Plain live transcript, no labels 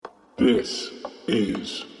This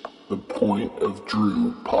is the Point of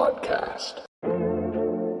Drew podcast.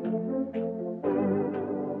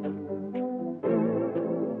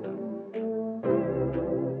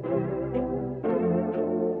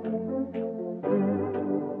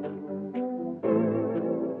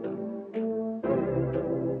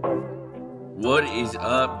 What is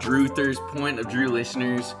up, Drewthers, Point of Drew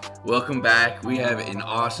listeners? Welcome back. We have an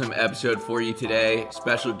awesome episode for you today.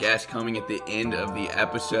 Special guest coming at the end of the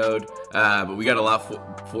episode, but we got a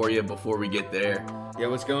lot for you before we get there. Yeah,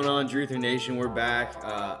 what's going on, Drewther Nation? We're back.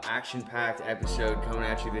 Action-packed episode coming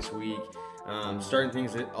at you this week. Starting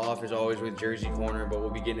things off as always with Jersey Corner, but we'll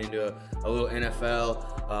be getting into a little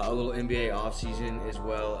NFL, a little NBA offseason, as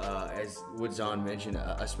well as Woodzon mentioned,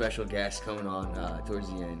 a special guest coming on towards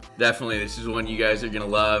the end. Definitely, this is one you guys are going to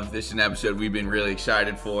love. This is an episode we've been really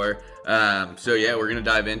excited for. So yeah, we're going to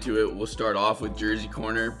dive into it. We'll start off with Jersey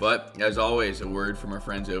Corner, but as always, a word from our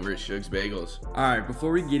friends over at Shug's Bagels. All right,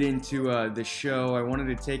 before we get into the show, I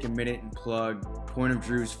wanted to take a minute and plug Point of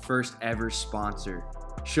Drew's first ever sponsor,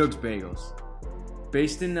 Shug's Bagels.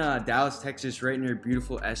 Based in Dallas, Texas, right near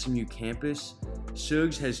beautiful SMU campus,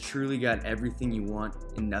 Shug's has truly got everything you want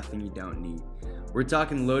and nothing you don't need. We're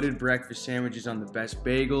talking loaded breakfast sandwiches on the best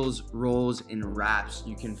bagels, rolls, and wraps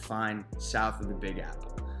you can find south of the Big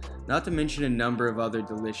Apple. Not to mention a number of other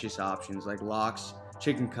delicious options like lox,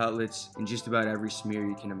 chicken cutlets, and just about every smear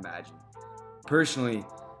you can imagine. Personally,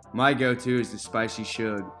 my go-to is the spicy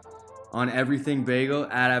Shug. On everything bagel,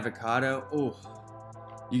 add avocado. Oh,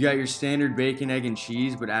 you got your standard bacon, egg, and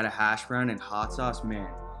cheese, but add a hash brown and hot sauce. Man,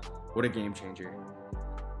 what a game changer.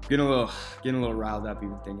 Getting a little riled up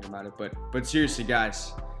even thinking about it. But seriously,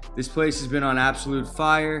 guys, this place has been on absolute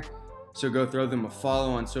fire. So go throw them a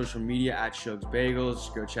follow on social media at Shug's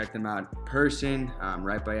Bagels. Go check them out in person,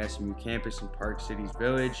 right by SMU campus in Park Cities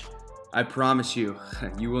Village. I promise you,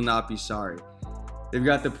 you will not be sorry. They've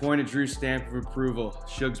got the Point of Drew stamp of approval.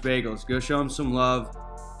 Shug's Bagels. Go show them some love.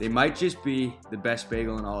 They might just be the best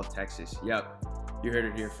bagel in all of Texas. Yep, you heard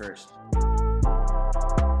it here first.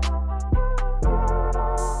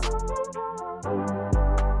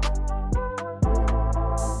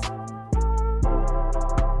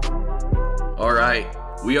 All right,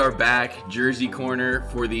 we are back, Jersey Corner,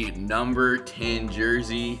 for the number 10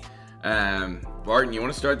 jersey. Barton, you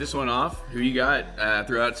want to start this one off? Who you got?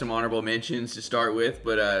 Throw out some honorable mentions to start with,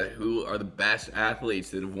 but who are the best athletes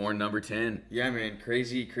that have worn number 10? Yeah, man,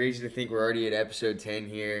 crazy to think we're already at episode 10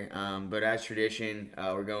 here. But as tradition,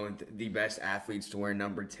 we're going with the best athletes to wear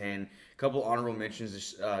number 10. A couple honorable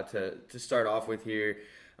mentions to start off with here.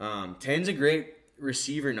 10's a great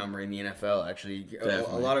receiver number in the NFL, actually.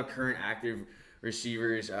 A lot of current active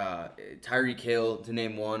receivers. Tyreek Hill, to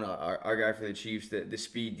name one, our guy for the Chiefs, the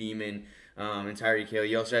speed demon. And Tyreek Hill.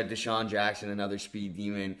 You also had Deshaun Jackson, another speed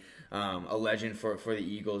demon, a legend for the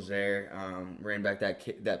Eagles there. Ran back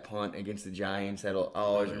that punt against the Giants. I'll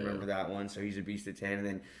always remember that one. So he's a beast at 10. And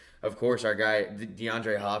then, of course, our guy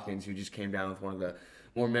DeAndre Hopkins, who just came down with one of the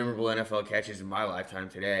more memorable NFL catches in my lifetime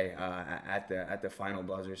today at the final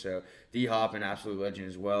buzzer. So D-Hop, an absolute legend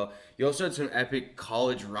as well. You also had some epic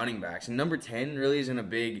college running backs. And number 10 really isn't a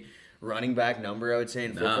big running back number, I would say,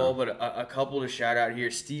 in football, but a couple to shout out here.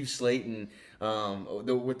 Steve Slayton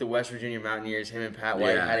with the West Virginia Mountaineers, him and Pat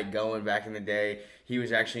White had it going back in the day. He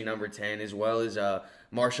was actually number 10, as well as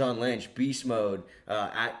Marshawn Lynch, beast mode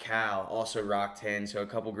at Cal, also rocked 10. So a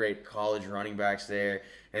couple great college running backs there.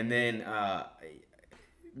 And then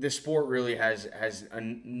the sport really has a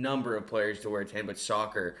number of players to wear 10, but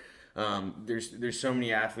soccer, there's so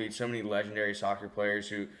many athletes, so many legendary soccer players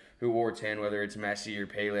who wore 10, whether it's Messi or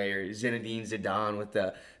Pele or Zinedine Zidane with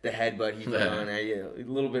the headbutt he put on. A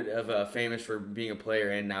little bit of famous for being a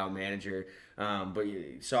player and now a manager. But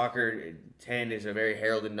soccer, 10 is a very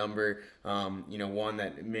heralded number, one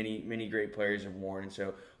that many great players have worn. And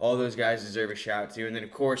so all those guys deserve a shout too. And then,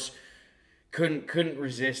 of course, couldn't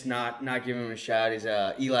resist not giving him a shout is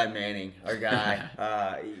Eli Manning, our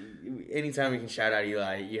guy. Anytime we can shout out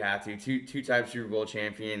Eli, you have to. Two-time Super Bowl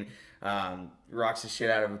champion. Rocks the shit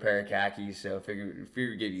out of a pair of khakis, so figure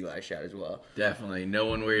give Eli a shout as well. Definitely. No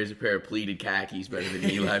one wears a pair of pleated khakis better than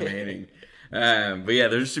Eli Manning. But yeah,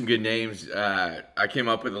 those are some good names. I came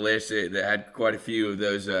up with a list that had quite a few of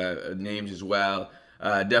those names as well.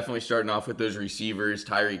 Definitely starting off with those receivers.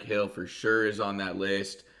 Tyreek Hill for sure is on that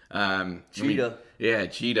list. Cheetah.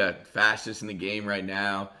 Cheetah, fastest in the game right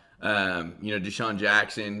now. Deshaun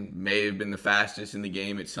Jackson may have been the fastest in the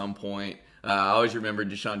game at some point. I always remember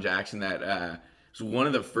Deshaun Jackson that was one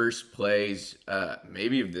of the first plays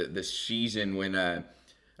maybe of the season when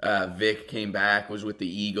Vic came back, was with the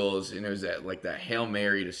Eagles, and it was that Hail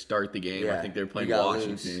Mary to start the game. Yeah, I think they were he playing got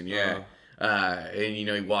Washington. loose. Yeah. And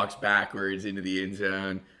he walks backwards into the end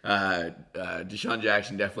zone. Deshaun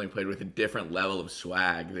Jackson definitely played with a different level of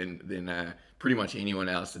swag than pretty much anyone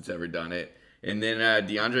else that's ever done it. And then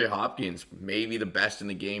DeAndre Hopkins, maybe the best in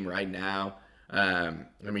the game right now.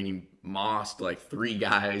 He mossed like 3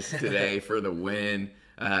 guys today for the win.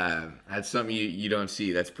 That's something you don't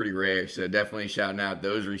see. That's pretty rare. So definitely shouting out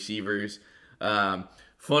those receivers. Fun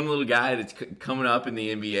little guy that's coming up in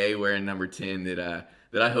the NBA wearing number 10 that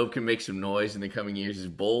I hope can make some noise in the coming years is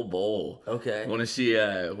Bol Bol. Okay. Want to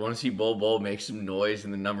see Bol Bol make some noise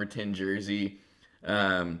in the number 10 jersey.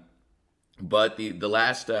 But the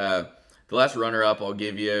last runner up I'll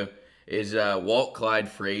give you is Walt Clyde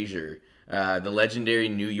Frazier, the legendary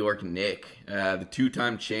New York Knick, the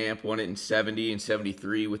 2-time champ, won it in 70 and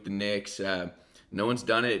 73 with the Knicks. No one's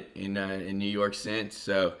done it in New York since,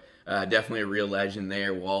 so definitely a real legend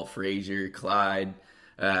there. Walt Frazier, Clyde.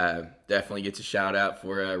 Definitely gets a shout out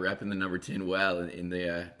for repping the number 10 well in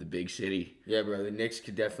the big city. Yeah, bro. The Knicks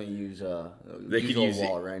could definitely use They could use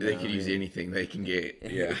Wall right now. They could use anything they can get.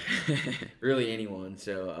 Yeah, really anyone.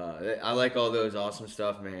 So I like all those awesome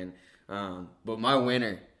stuff, man. But my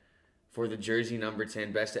winner for the jersey number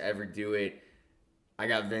 10, best to ever do it, I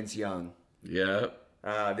got Vince Young. Yep.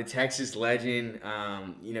 The Texas legend,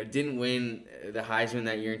 didn't win the Heisman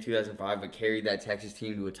that year in 2005, but carried that Texas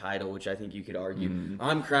team to a title, which I think you could argue. Mm-hmm.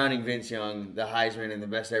 I'm crowning Vince Young the Heisman and the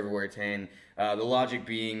best to ever wear 10. The logic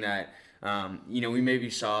being that, we maybe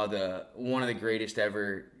saw one of the greatest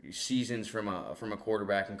ever seasons from a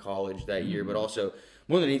quarterback in college that year, but also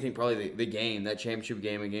more than anything, probably the game, that championship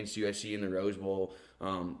game against USC in the Rose Bowl.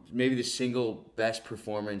 Maybe the single best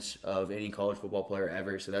performance of any college football player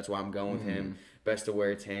ever. So that's why I'm going with him. Best to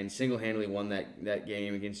wear 10. Single-handedly won that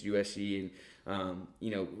game against USC, and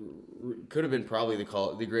could have been probably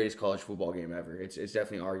the greatest college football game ever. It's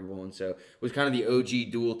definitely arguable, and so was kind of the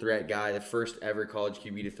OG dual threat guy, the first ever college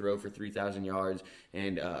QB to throw for 3,000 yards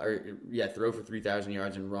and throw for 3,000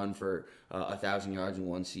 yards and run for 1,000 yards in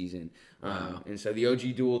one season. Wow. And so the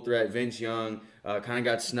OG dual threat, Vince Young, kind of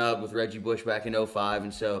got snubbed with Reggie Bush back in 2005,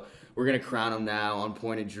 and so we're gonna crown him now on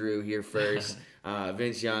Point of Drew here first.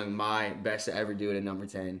 Vince Young, my best to ever do it at number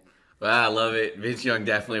 10. Wow, I love it. Vince Young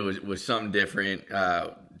definitely was something different.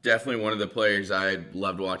 Definitely one of the players I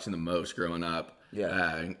loved watching the most growing up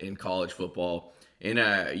in college football. And,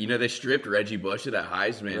 they stripped Reggie Bush of that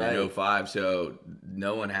Heisman in 2005, so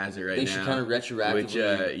no one has it right now. They should kind of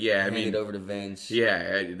retroactively hand it over to Vince.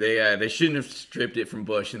 Yeah, they shouldn't have stripped it from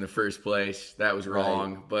Bush in the first place. That was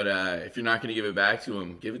wrong. Right. But if you're not going to give it back to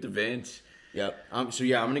him, give it to Vince. Yep. I'm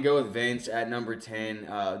going to go with Vince at number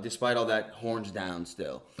 10, despite all that horns down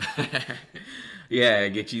still. Yeah,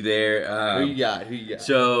 get you there. Who you got?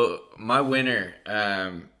 So my winner,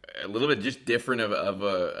 a little bit just different of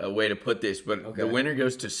a way to put this, but the winner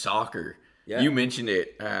goes to soccer. Yeah. You mentioned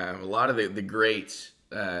it. A lot of the greats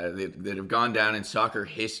that have gone down in soccer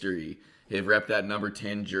history have repped that number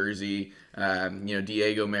 10 jersey.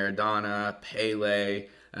 Diego Maradona, Pele.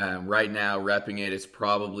 Right now, repping it is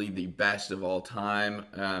probably the best of all time.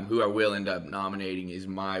 Who I will end up nominating is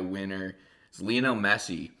my winner. It's Lionel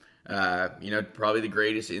Messi. Probably the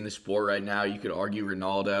greatest in the sport right now. You could argue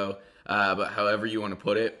Ronaldo, but however you want to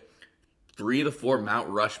put it, 3 of the 4 Mount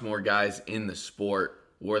Rushmore guys in the sport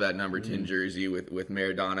wore that number 10 jersey with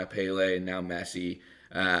Maradona, Pele, and now Messi.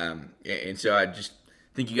 And so I just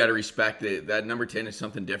think you got to respect it. That number 10 is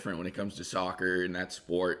something different when it comes to soccer and that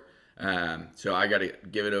sport. So I got to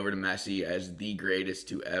give it over to Messi as the greatest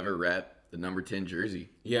to ever rep the number 10 jersey.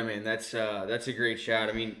 Yeah, man, that's a great shout.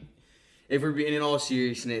 I mean, if we're being in all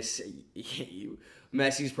seriousness,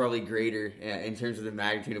 Messi's probably greater in terms of the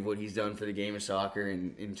magnitude of what he's done for the game of soccer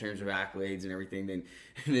and in terms of accolades and everything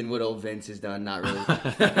than what old Vince has done. Not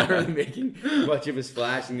really making much of a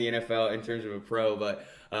splash in the NFL in terms of a pro, but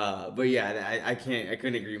yeah, I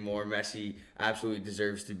couldn't agree more. Messi absolutely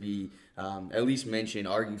deserves to be at least mentioned,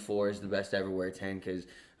 argued for as the best to ever wear 10 because,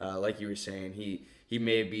 like you were saying, he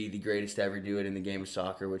may be the greatest to ever do it in the game of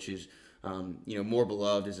soccer, which is more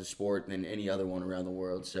beloved as a sport than any other one around the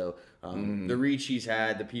world. So the reach he's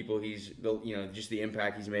had, the people just the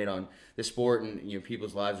impact he's made on the sport and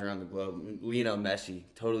people's lives around the globe. Lionel Messi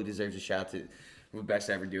totally deserves a shout to best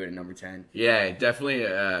to ever do it at number 10. Yeah, definitely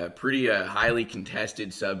a pretty highly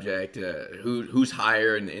contested subject. Who's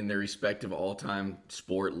higher in their respective all-time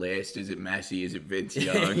sport list? Is it Messi? Is it Vince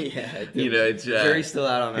Young? Yeah, it's jury's still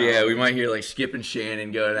out on that. Yeah, we might hear like Skip and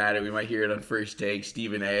Shannon going at it. We might hear it on First Take.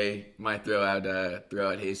 Stephen A. might throw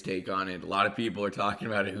out his take on it. A lot of people are talking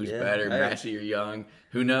about it. Who's better, Messi or Young?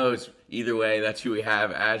 who knows? Either way, that's who we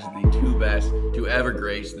have as the two best to ever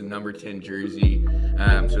grace the number 10 jersey.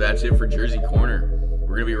 So that's it for Jersey Corner.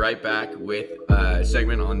 We're going to be right back with a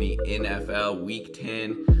segment on the NFL Week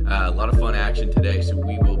 10. A lot of fun action today, so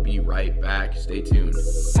we will be right back. Stay tuned.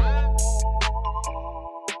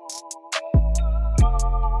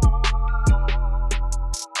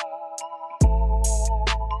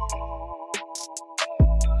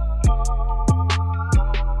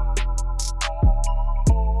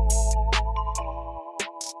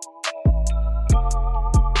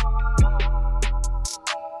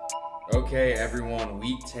 Okay, everyone,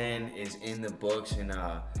 Week 10 is in the books, and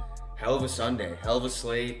hell of a Sunday, hell of a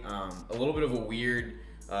slate. A little bit of a weird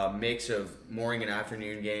mix of morning and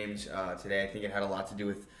afternoon games today. I think it had a lot to do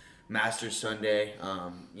with Masters Sunday,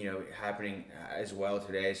 happening as well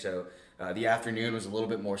today. So the afternoon was a little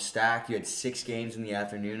bit more stacked. You had 6 games in the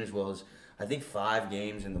afternoon as well as, I think, 5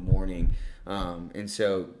 games in the morning. And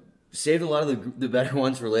so saved a lot of the better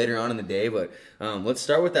ones for later on in the day, but let's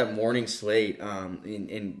start with that morning slate,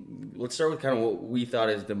 and let's start with kind of what we thought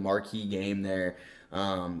is the marquee game there,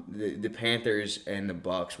 the Panthers and the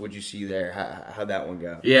Bucks. What'd you see there? How'd that one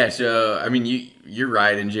go? Yeah, so, I mean, you're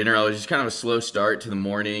right. In general, it was just kind of a slow start to the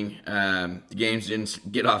morning. The games didn't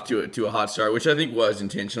get off to a hot start, which I think was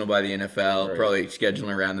intentional by the NFL, right. Probably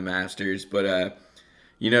scheduling around the Masters, but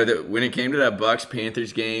when it came to that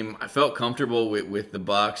Bucks-Panthers game, I felt comfortable with the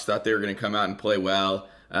Bucks. Thought they were going to come out and play well,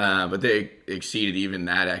 but they exceeded even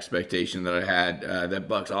that expectation that I had. That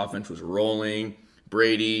Bucks offense was rolling.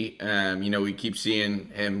 Brady, we keep seeing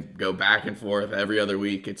him go back and forth every other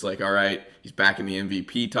week. It's like, all right, he's back in the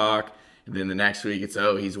MVP talk. And then the next week, it's,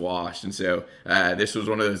 he's washed. And so this was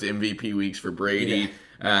one of those MVP weeks for Brady.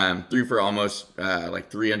 Yeah. Threw for almost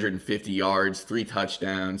 350 yards, 3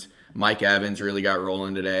 touchdowns. Mike Evans really got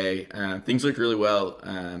rolling today. Things looked really well.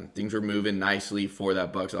 Things were moving nicely for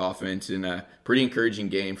that Bucs offense, and a pretty encouraging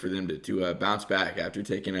game for them to bounce back after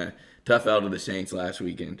taking a tough L to the Saints last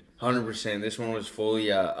weekend. 100%. This one was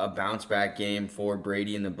fully a bounce back game for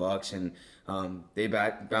Brady and the Bucs, and they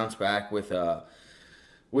bounced back with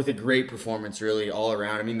a great performance really all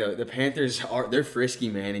around. I mean, the Panthers they're frisky,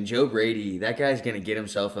 man, and Joe Brady, that guy's gonna get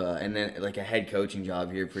himself a head coaching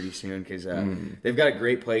job here pretty soon, because they've got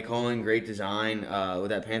great play calling, great design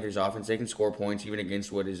with that Panthers offense. They can score points even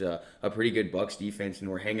against what is a pretty good Bucs defense, and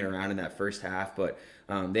we're hanging around in that first half, but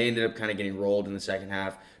they ended up kind of getting rolled in the second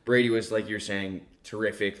half. Brady was, like you're saying,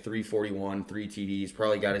 terrific. 341, 3 TDs,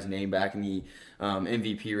 probably got his name back in the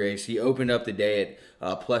MVP race. He opened up the day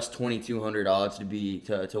at plus 2,200 odds to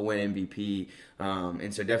win MVP,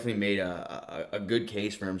 and so definitely made a good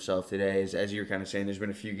case for himself today. As you were kind of saying, there's been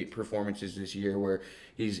a few performances this year where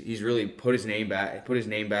he's really put his name back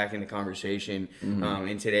in the conversation,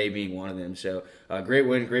 and today being one of them. So great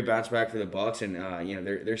win, great bounce back for the Bucs, and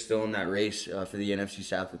they're still in that race for the NFC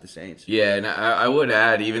South with the Saints. Yeah, and I would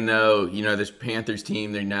add, even though this Panthers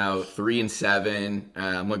team, they're now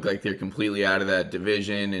 3-7, look like they're completely out of that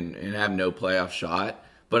division and have no playoff shot.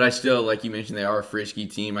 But I still, like you mentioned, they are a frisky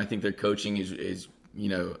team. I think their coaching is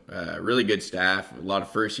really good staff. A lot of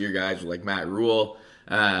first-year guys like Matt Rule.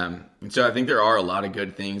 And so I think there are a lot of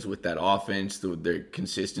good things with that offense, their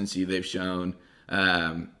consistency they've shown.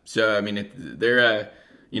 So, I mean, they're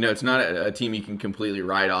it's not a team you can completely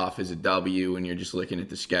write off as a W when you're just looking at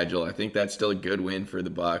the schedule. I think that's still a good win for the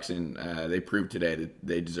Bucs, and they proved today that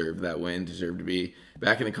they deserve that win, deserve to be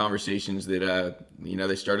back in the conversations that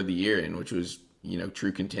they started the year in, which was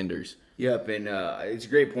true contenders. Yep, and it's a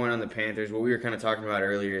great point on the Panthers. What we were kind of talking about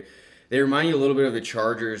earlier, they remind you a little bit of the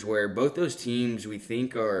Chargers, where both those teams we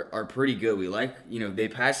think are pretty good. We like, they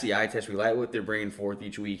pass the eye test. We like what they're bringing forth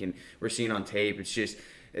each week, and we're seeing on tape. It's just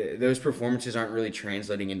those performances aren't really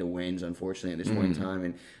translating into wins, unfortunately, at this point in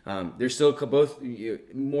time. And they're still both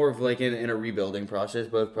more of in a rebuilding process,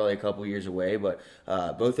 both probably a couple years away. But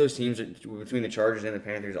both those teams, between the Chargers and the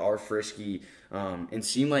Panthers, are frisky and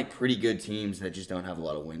seem like pretty good teams that just don't have a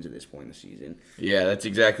lot of wins at this point in the season. Yeah, that's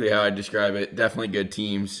exactly how I describe it. Definitely good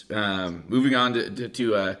teams. Moving on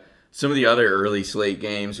to some of the other early slate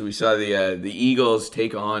games, we saw the Eagles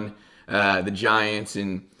take on the Giants,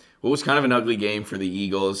 and what was kind of an ugly game for the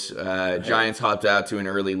Eagles. Giants hopped out to an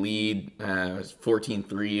early lead. It was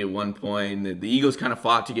 14-3 at one point. The Eagles kind of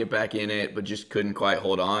fought to get back in it, but just couldn't quite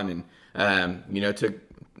hold on. And, the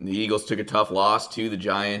Eagles took a tough loss to the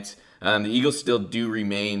Giants. The Eagles still do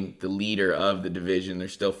remain the leader of the division. They're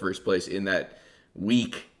still first place in that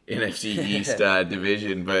weak NFC East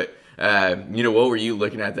division. But, what were you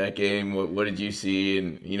looking at that game? What did you see?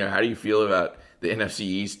 And, how do you feel about the NFC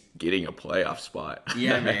East getting a playoff spot.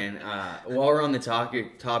 Yeah, man. While we're on the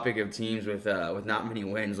topic of teams with not many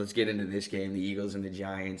wins, let's get into this game, the Eagles and the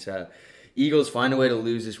Giants. Eagles find a way to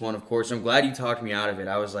lose this one, of course. I'm glad you talked me out of it.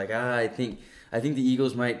 I was like, I think the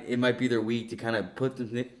Eagles might be their week to kind of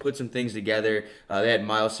put some things together. They had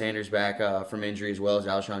Miles Sanders back from injury, as well as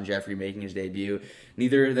Alshon Jeffrey making his debut.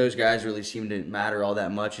 Neither of those guys really seem to matter all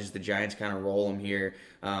that much as the Giants kind of roll them here.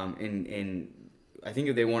 And I think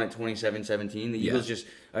if they won at 27-17, the Eagles just,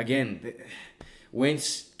 again,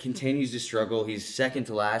 Wentz continues to struggle. He's second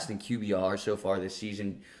to last in QBR so far this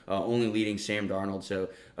season, only leading Sam Darnold. So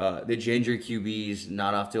the Ginger QB's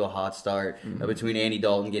not off to a hot start. Between Andy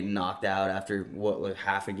Dalton getting knocked out after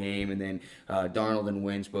half a game, and then Darnold and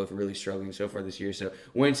Wentz both really struggling so far this year. So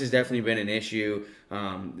Wentz has definitely been an issue.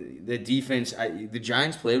 The defense, the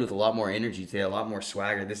Giants played with a lot more energy today, a lot more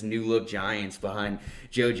swagger. This new look Giants behind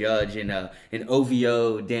Joe Judge and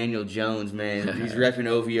OVO Daniel Jones, man. He's repping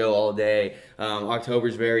OVO all day.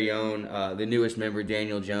 October's very own, the newest member,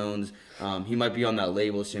 Daniel Jones. He might be on that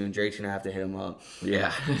label soon. Drake's gonna have to hit him up.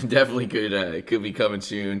 Yeah, definitely could be coming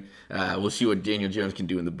soon. We'll see what Daniel Jones can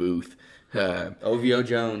do in the booth. OVO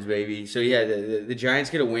Jones, baby. So yeah, the Giants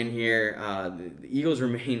get a win here. The Eagles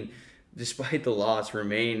remain, despite the loss,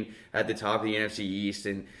 remain at the top of the NFC East.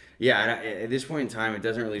 And yeah, at this point in time, it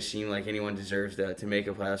doesn't really seem like anyone deserves to make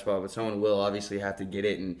a playoff spot, but someone will obviously have to get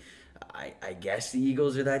it. And I guess the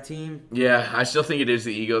Eagles are that team. Yeah, I still think it is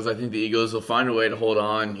the Eagles. I think the Eagles will find a way to hold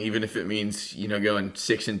on, even if it means going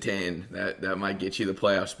 6-10. That might get you the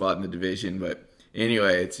playoff spot in the division. But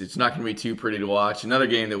anyway, it's not going to be too pretty to watch. Another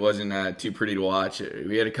game that wasn't too pretty to watch.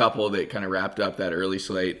 We had a couple that kind of wrapped up that early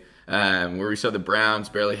slate, where we saw the Browns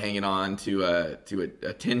barely hanging on to a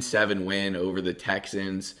 10-7 win over the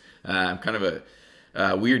Texans. Kind of a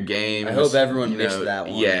weird game. I hope everyone missed that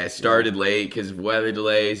one. Yeah, it started late because of weather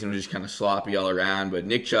delays and was just kind of sloppy all around. But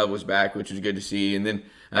Nick Chubb was back, which was good to see. And then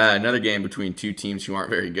another game between two teams who aren't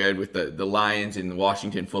very good, with the Lions and the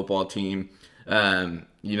Washington football team.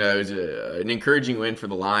 It was an encouraging win for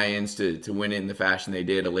the Lions to win it in the fashion they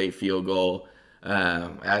did, a late field goal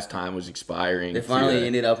as time was expiring. They finally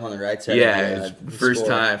ended up on the right side. Yeah, first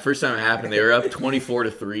time it happened. They were up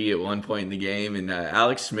 24-3 at one point in the game, and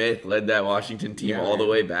Alex Smith led that Washington team all the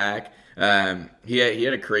way back. He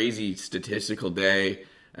had a crazy statistical day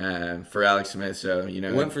for Alex Smith. So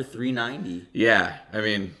went for 390. Yeah, I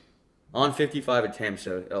mean, on 55 attempts,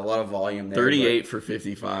 so a lot of volume there. 38 for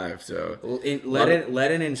 55, so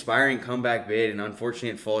led an inspiring comeback bid, and unfortunately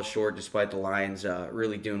it falls short despite the Lions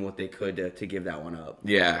really doing what they could to give that one up.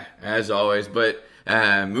 Yeah, as always. But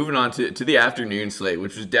moving on to the afternoon slate,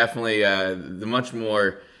 which was definitely the much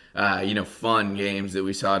more fun games that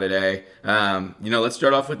we saw today. Let's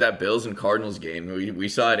start off with that Bills and Cardinals game. We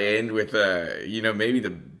saw it end with maybe the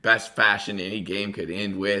best fashion any game could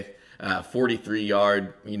end with.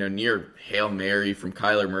 43-yard, near Hail Mary from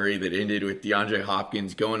Kyler Murray that ended with DeAndre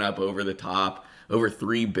Hopkins going up over the top, over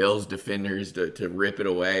three Bills defenders to rip it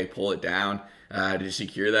away, pull it down, to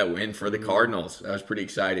secure that win for the Cardinals. That was pretty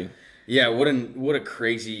exciting. Yeah, what a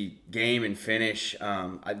crazy game and finish.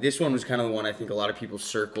 This one was kind of the one I think a lot of people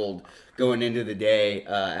circled going into the day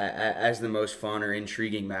as the most fun or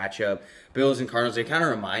intriguing matchup. Bills and Cardinals, they kind of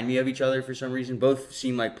remind me of each other for some reason. Both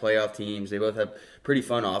seem like playoff teams. They both have pretty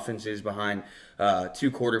fun offenses behind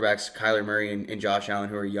two quarterbacks, Kyler Murray and Josh Allen,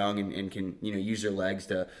 who are young and can use their legs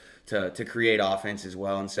to create offense as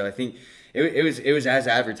well. And so I think it was as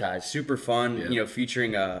advertised, super fun. Yeah.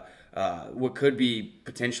 Featuring what could be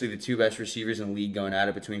potentially the two best receivers in the league going at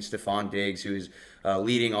it, between Stephon Diggs, who is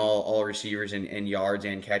leading all receivers in yards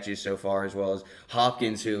and catches so far, as well as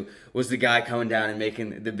Hopkins, who was the guy coming down and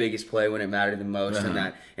making the biggest play when it mattered the most,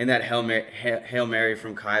 and that Hail Mary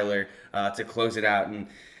from Kyler to close it out. And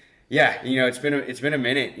yeah, it's been a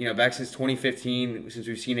minute, back since 2015, since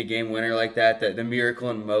we've seen a game winner like that. The miracle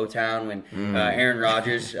in Motown when Aaron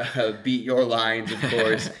Rodgers beat your Lions, of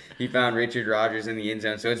course. He found Richard Rodgers in the end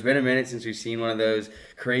zone. So it's been a minute since we've seen one of those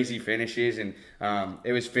crazy finishes, and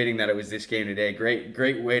it was fitting that it was this game today.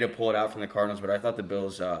 Great way to pull it out from the Cardinals, but I thought the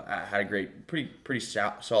Bills had a pretty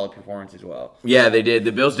solid performance as well. Yeah, they did.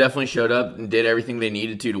 The Bills definitely showed up and did everything they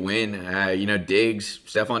needed to win.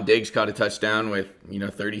 Stephon Diggs caught a touchdown with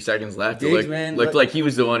 30 seconds left. It looked like he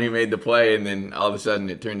was the one who made the play, and then all of a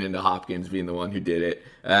sudden it turned into Hopkins being the one who did it.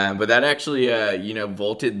 But that actually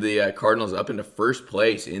vaulted the Cardinals up into first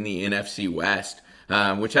place in the NFC West,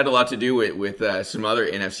 which had a lot to do with some other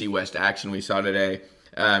NFC West action we saw today.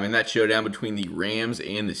 In that showdown between the Rams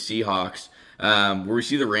and the Seahawks, where we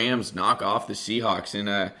see the Rams knock off the Seahawks in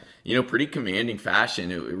a pretty commanding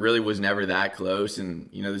fashion. It really was never that close, and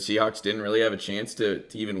the Seahawks didn't really have a chance to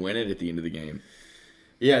even win it at the end of the game.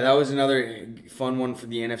 Yeah, that was another fun one for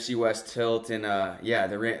the NFC West tilt, and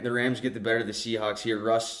the Rams get the better of the Seahawks here.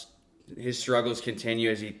 Russ, his struggles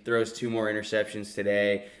continue as he throws 2 more interceptions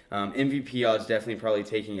today. MVP odds definitely probably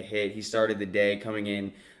taking a hit. He started the day coming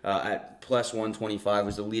in at plus 125,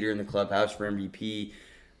 was the leader in the clubhouse for MVP.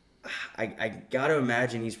 I gotta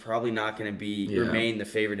imagine he's probably not going to remain the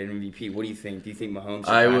favorite in MVP. What do you think? Do you think Mahomes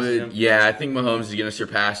surpasses him? Yeah, I think Mahomes is going to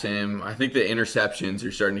surpass him. I think the interceptions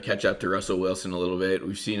are starting to catch up to Russell Wilson a little bit.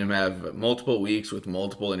 We've seen him have multiple weeks with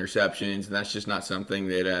multiple interceptions, and that's just not something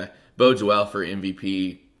that bodes well for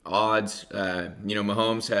MVP odds.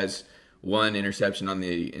 Mahomes has 1 interception on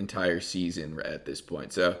the entire season at this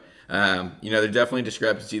point, so. There's definitely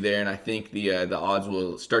discrepancy there, and I think the odds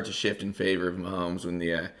will start to shift in favor of Mahomes when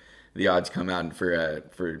the odds come out for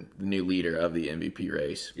the new leader of the MVP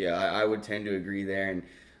race. Yeah, I would tend to agree there,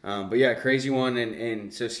 and crazy one,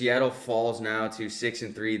 and so Seattle falls now to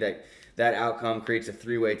 6-3. That outcome creates a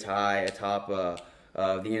 3-way tie atop the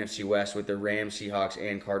NFC West with the Rams, Seahawks,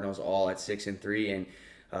 and Cardinals all at 6-3, and.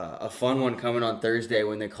 A fun one coming on Thursday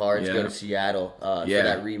when the Cards go to Seattle for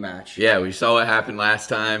that rematch. Yeah, we saw what happened last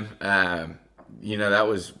time. That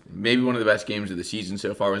was maybe one of the best games of the season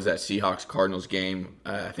so far was that Seahawks-Cardinals game,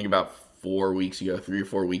 I think about 4 weeks ago, 3 or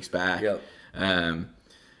 4 weeks back. Yep.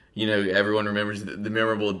 Everyone remembers the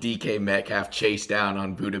memorable DK Metcalf chase down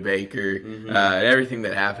on Budda Baker. Mm-hmm. Everything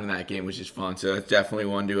that happened in that game was just fun. So it's definitely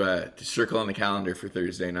one to circle on the calendar for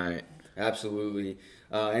Thursday night. Absolutely.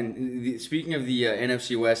 Speaking of the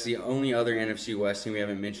NFC West, the only other NFC West team we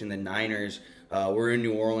haven't mentioned, the Niners, were in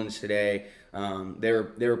New Orleans today. They were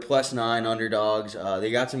 +9 underdogs.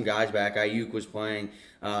 They got some guys back. Ayuk was playing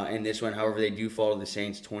in this one. However, they do fall to the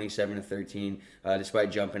Saints 27-13,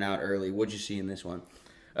 despite jumping out early. What'd you see in this one?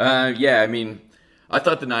 I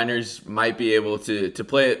thought the Niners might be able to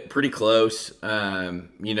play it pretty close.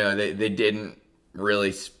 They didn't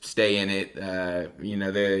really stay in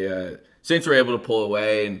it. Saints were able to pull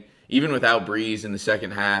away, and even without Breeze in the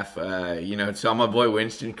second half, saw my boy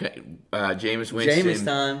Winston, Jameis Winston. Jameis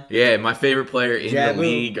time. Yeah, my favorite player in the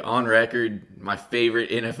league on record, my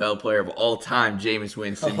favorite NFL player of all time, Jameis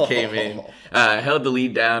Winston, came in, held the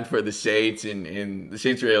lead down for the Saints, and the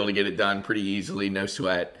Saints were able to get it done pretty easily, no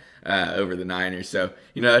sweat. Over the Niners. So,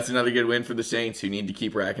 that's another good win for the Saints who need to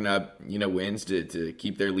keep racking up, wins to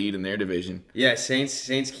keep their lead in their division. Yeah,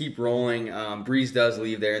 Saints keep rolling. Breeze does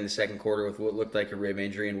leave there in the second quarter with what looked like a rib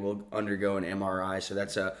injury and will undergo an MRI. So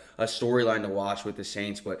that's a storyline to watch with the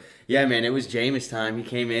Saints. But, yeah, man, it was Jameis time. He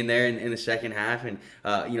came in there in the second half and,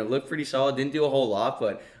 looked pretty solid. Didn't do a whole lot.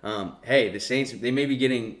 But, hey, the Saints, they may be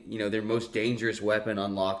getting, their most dangerous weapon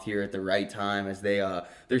unlocked here at the right time as they're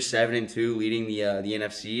 7-2 leading the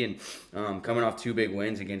NFC and coming off 2 big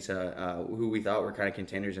wins against who we thought were kind of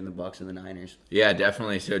contenders in the Bucs and the Niners. Yeah,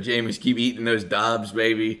 definitely. So Jameis, keep eating those dubs,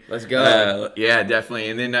 baby. Let's go. Yeah, definitely.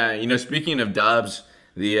 And then speaking of dubs,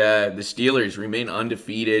 the Steelers remain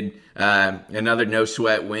undefeated. Another no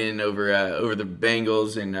sweat win over the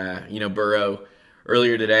Bengals and Burrow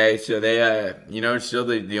earlier today. So they it's still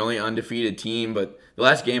the only undefeated team. But the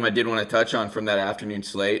last game I did want to touch on from that afternoon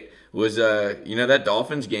slate was that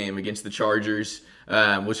Dolphins game against the Chargers.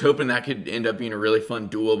 Was hoping that could end up being a really fun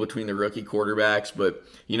duel between the rookie quarterbacks, but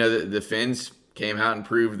the Fins came out and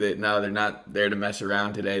proved that no, they're not there to mess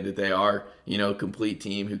around today, that they are a complete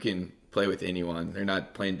team who can play with anyone. They're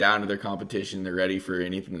not playing down to their competition. They're ready for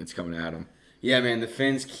anything that's coming at them. Yeah, man, the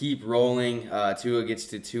Fins keep rolling. Tua gets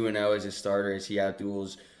to 2-0 as a starter as he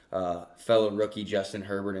outduels fellow rookie Justin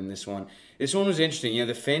Herbert in this one. This one was interesting.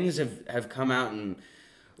 The Fins have come out and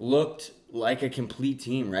looked like a complete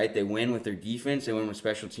team, right? They win with their defense. They win with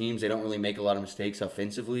special teams. They don't really make a lot of mistakes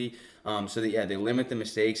offensively. They limit the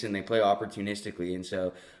mistakes and they play opportunistically. And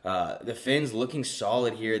so the Fins looking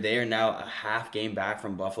solid here. They are now a half game back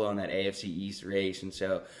from Buffalo in that AFC East race. And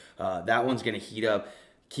so that one's going to heat up.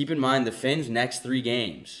 Keep in mind the Fins' next 3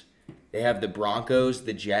 games, they have the Broncos,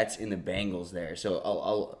 the Jets, and the Bengals there.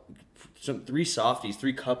 So some 3 softies,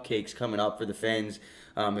 3 cupcakes coming up for the Fins.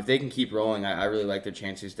 If they can keep rolling, I really like their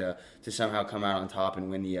chances to somehow come out on top and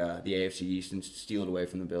win the AFC East and steal it away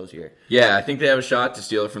from the Bills here. Yeah, I think they have a shot to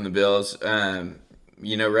steal it from the Bills.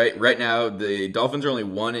 Right now the Dolphins are only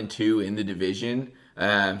 1-2 in the division,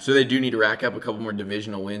 so they do need to rack up a couple more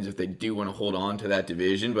divisional wins if they do want to hold on to that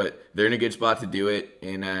division. But they're in a good spot to do it,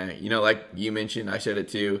 and like you mentioned, I said it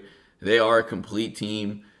too. They are a complete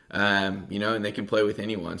team. And they can play with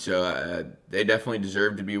anyone. So they definitely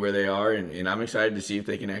deserve to be where they are, and I'm excited to see if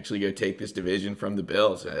they can actually go take this division from the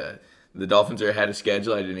Bills. the Dolphins are ahead of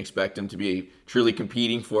schedule. I didn't expect them to be truly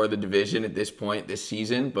competing for the division at this point this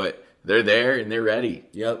season, but they're there and they're ready.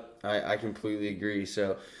 Yep, I completely agree.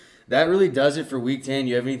 So that really does it for Week 10.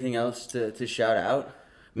 You have anything else to shout out?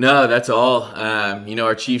 No, that's all.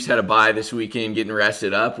 Our Chiefs had a bye this weekend, getting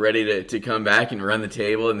rested up, ready to come back and run the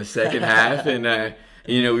table in the second half. And,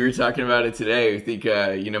 we were talking about it today. I think,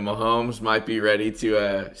 Mahomes might be ready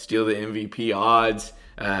to steal the MVP odds.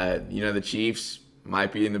 The Chiefs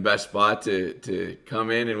might be in the best spot to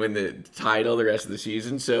come in and win the title the rest of the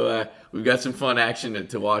season. So we've got some fun action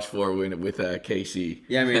to watch for with KC.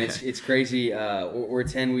 Yeah, I mean, it's crazy. We're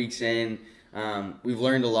 10 weeks in. We've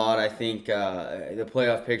learned a lot. I think the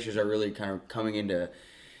playoff pictures are really kind of coming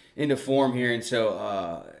into form here, and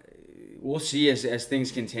so we'll see as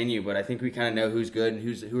things continue. But I think we kind of know who's good and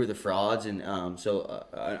who are the frauds, and so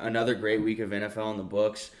another great week of NFL in the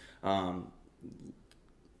books.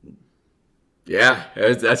 Yeah,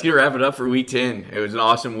 that's going to wrap it up for Week 10. It was an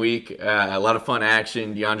awesome week. A lot of fun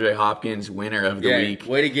action. DeAndre Hopkins, winner of the week.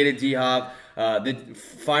 Way to get it, D-Hop.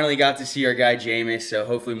 Finally got to see our guy Jameis, so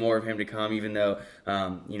hopefully more of him to come, even though,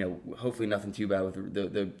 hopefully nothing too bad with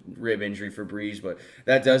the rib injury for Breeze. But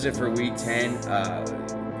that does it for Week 10.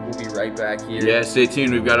 We'll be right back here. Yeah, stay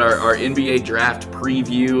tuned. We've got our NBA draft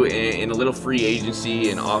preview and a little free agency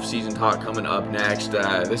and off-season talk coming up next.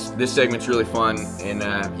 This segment's really fun, and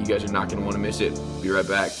you guys are not going to want to miss it. Be right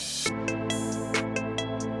back.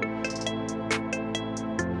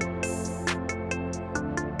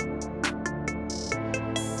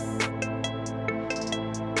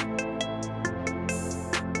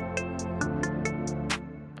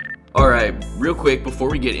 All right, real quick, before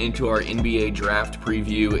we get into our NBA draft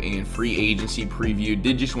preview and free agency preview,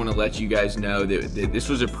 did just want to let you guys know that this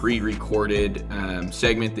was a pre-recorded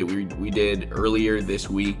segment that we did earlier this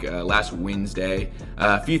week, last Wednesday.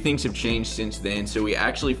 A few things have changed since then, so we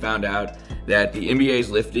actually found out that the NBA is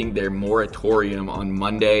lifting their moratorium on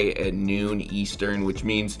Monday at noon Eastern, which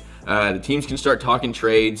means the teams can start talking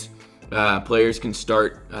trades. Players can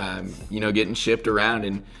start, getting shipped around.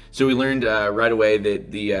 And so we learned right away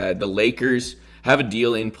that the Lakers have a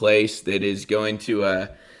deal in place that is going to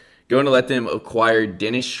let them acquire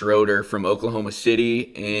Dennis Schroeder from Oklahoma City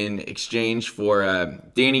in exchange for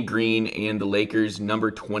Danny Green and the Lakers'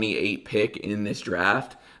 number 28 pick in this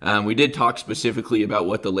draft. We did talk specifically about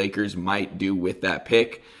what the Lakers might do with that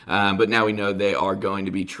pick, but now we know they are going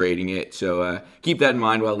to be trading it. So keep that in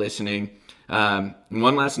mind while listening.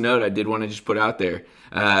 One last note I did want to just put out there.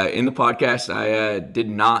 In the podcast, I did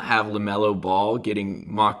not have LaMelo Ball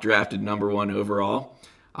getting mock drafted number 1 overall.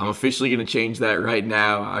 I'm officially going to change that right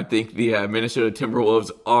now. I think the Minnesota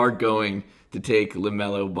Timberwolves are going to take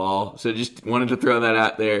LaMelo Ball. So just wanted to throw that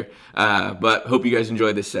out there. But hope you guys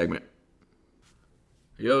enjoyed this segment.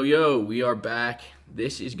 Yo, we are back.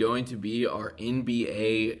 This is going to be our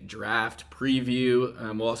NBA draft preview.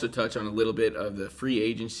 We'll also touch on a little bit of the free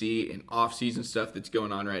agency and off-season stuff that's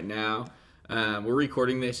going on right now. We're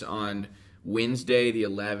recording this on Wednesday the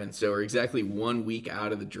 11th, so we're exactly 1 week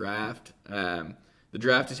out of the draft. The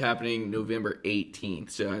draft is happening November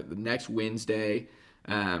 18th, so the next Wednesday.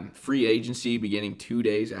 Free agency beginning 2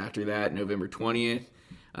 days after that, November 20th.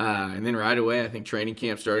 And then right away, I think training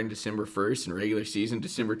camp starting December 1st and regular season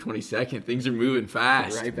December 22nd. Things are moving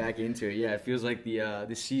fast. Right back into it. Yeah, it feels like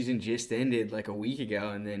the season just ended like a week ago,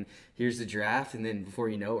 and then here's the draft, and then before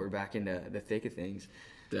you know it, we're back into the thick of things.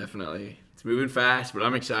 Definitely. It's moving fast, but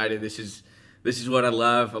I'm excited. This is what I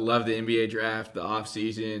love. I love the NBA draft, the off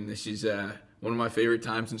season. This is one of my favorite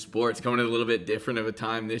times in sports. Coming at a little bit different of a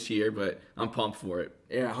time this year, but I'm pumped for it.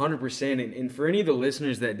 Yeah, 100%. And for any of the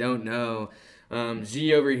listeners that don't know,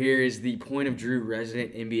 Z over here is the Point of Drew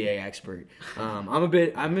resident NBA expert. I'm an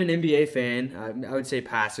NBA fan. I would say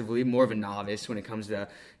passively, more of a novice when it comes to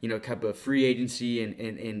kind of free agency and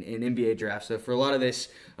NBA draft. So for a lot of this,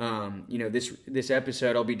 this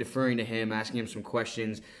episode, I'll be deferring to him, asking him some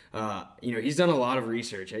questions. He's done a lot of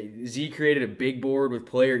research. Z created a big board with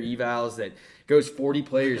player evals that goes 40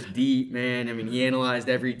 players deep. Man, I mean, he analyzed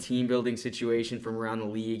every team building situation from around the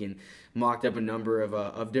league and mocked up a number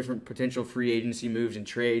of different potential free agency moves and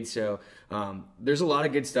trades. So there's a lot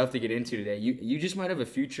of good stuff to get into today. You just might have a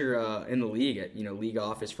future in the league at league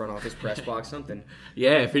office, front office, press box, something.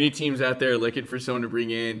 Yeah, if any teams out there looking for someone to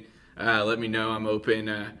bring in, let me know. I'm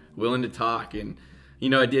open, willing to talk. And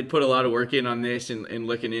I did put a lot of work in on this and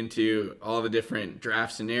looking into all the different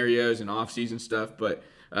draft scenarios and off-season stuff, but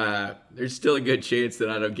there's still a good chance that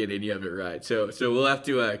I don't get any of it right. So we'll have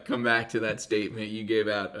to come back to that statement you gave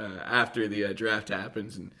out after the draft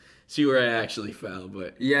happens and see where I actually fell.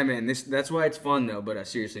 But Yeah, man, that's why it's fun though. But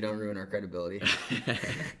seriously, don't ruin our credibility.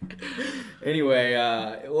 Anyway,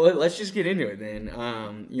 well, let's just get into it then.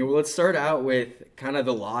 Let's start out with kind of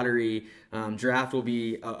the lottery. Draft will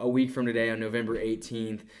be a week from today on November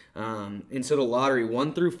 18th. And so the lottery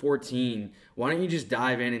 1 through 14. Why don't you just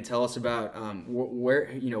dive in and tell us about where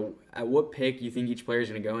at what pick you think each player is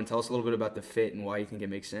going to go, and tell us a little bit about the fit and why you think it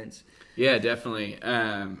makes sense. Yeah, definitely.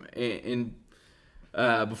 And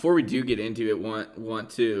before we do get into it, want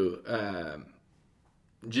to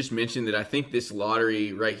just mention that I think this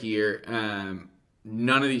lottery right here,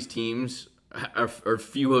 none of these teams, or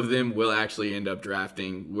few of them, will actually end up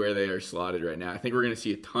drafting where they are slotted right now. I think we're going to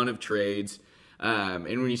see a ton of trades. And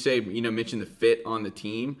when you say, mention the fit on the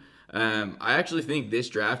team, I actually think this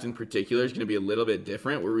draft in particular is going to be a little bit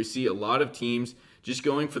different, where we see a lot of teams just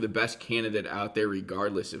going for the best candidate out there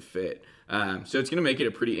regardless of fit. So it's going to make it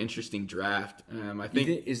a pretty interesting draft. I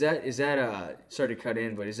think is that sorry to cut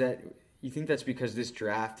in, but you think that's because this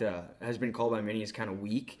draft has been called by many as kind of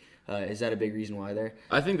weak? Is that a big reason why there?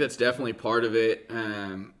 I think that's definitely part of it.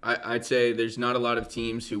 I'd say there's not a lot of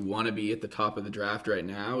teams who want to be at the top of the draft right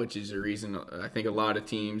now, which is a reason I think a lot of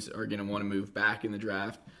teams are going to want to move back in the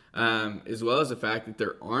draft, as well as the fact that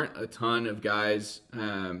there aren't a ton of guys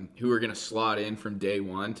who are going to slot in from day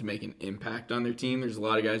one to make an impact on their team. There's a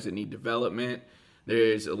lot of guys that need development.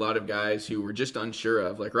 There's a lot of guys who we're just unsure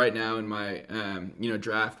of. Like right now in my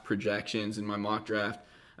draft projections in my mock draft,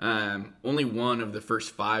 only one of the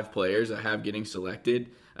first 5 players I have getting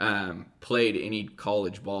selected played any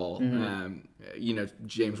college ball. Mm-hmm.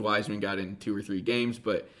 James Wiseman got in 2 or 3 games,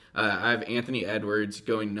 but I have Anthony Edwards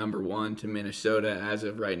going number 1 to Minnesota as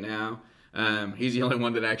of right now. He's the only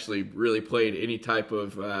one that actually really played any type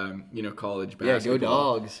of college basketball. Yeah, go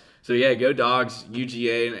Dogs. So yeah, go Dogs,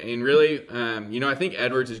 UGA, and really, I think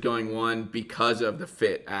Edwards is going 1 because of the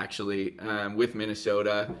fit actually with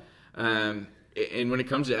Minnesota. And when it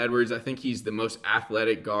comes to Edwards, I think he's the most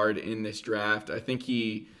athletic guard in this draft. I think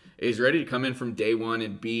he is ready to come in from day one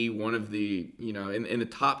and be one of the, in the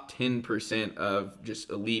top 10% of just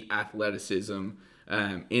elite athleticism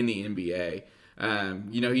in the NBA.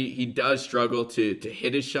 He does struggle to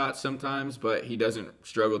hit his shots sometimes, but he doesn't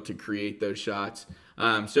struggle to create those shots.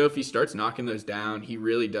 So if he starts knocking those down, he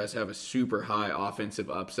really does have a super high offensive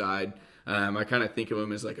upside. I kind of think of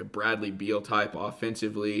him as like a Bradley Beal type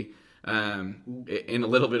offensively. And a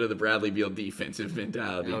little bit of the Bradley Beal defensive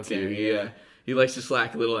mentality too. He likes to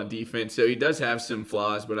slack a little on defense, so he does have some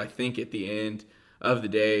flaws. But I think at the end of the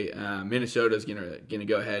day, Minnesota's gonna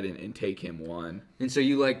go ahead and take him 1. And so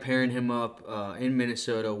you like pairing him up in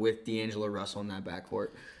Minnesota with D'Angelo Russell in that backcourt?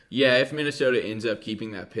 Yeah, if Minnesota ends up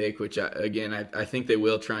keeping that pick, which I think they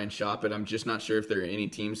will try and shop it. I'm just not sure if there are any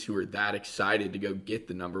teams who are that excited to go get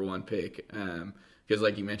the number 1 pick, because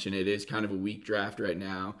like you mentioned, it is kind of a weak draft right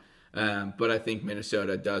now. But I think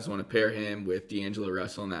Minnesota does want to pair him with D'Angelo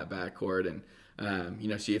Russell in that backcourt and,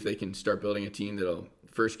 see if they can start building a team that'll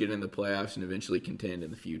first get in the playoffs and eventually contend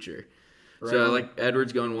in the future. Right. So I like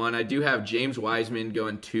Edwards going 1. I do have James Wiseman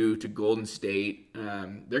going 2 to Golden State.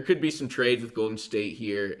 There could be some trades with Golden State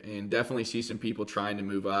here, and definitely see some people trying to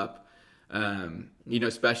move up.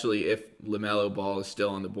 Especially if LaMelo Ball is still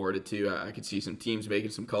on the board at 2. I could see some teams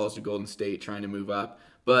making some calls to Golden State trying to move up.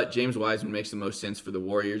 But James Wiseman makes the most sense for the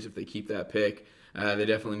Warriors if they keep that pick. They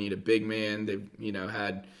definitely need a big man. They've,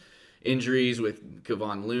 had injuries with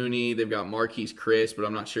Kevon Looney. They've got Marquise Chris, but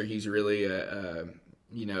I'm not sure he's really a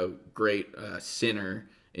great center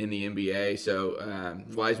in the NBA. So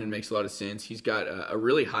Wiseman makes a lot of sense. He's got a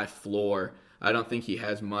really high floor. I don't think he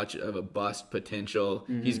has much of a bust potential.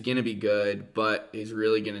 Mm-hmm. He's going to be good, but he's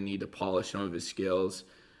really going to need to polish some of his skills.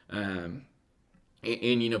 And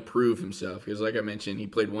prove himself, because like I mentioned, he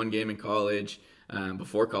played 1 game in college.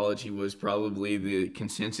 Before college, he was probably the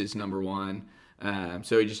consensus number 1.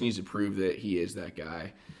 So he just needs to prove that he is that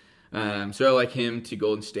guy. So I like him to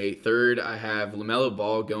Golden State. 3rd, I have LaMelo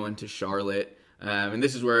Ball going to Charlotte. And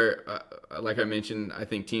this is where, like I mentioned, I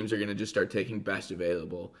think teams are going to just start taking best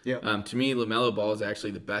available. Yep. To me, LaMelo Ball is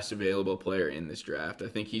actually the best available player in this draft. I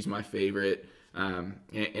think he's my favorite,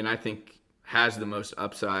 and I think has the most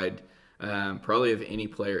upside probably of any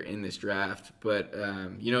player in this draft. But,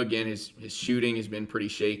 again, his shooting has been pretty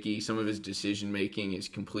shaky. Some of his decision-making is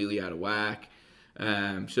completely out of whack.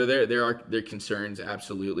 So there are concerns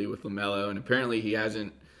absolutely with LaMelo, and apparently he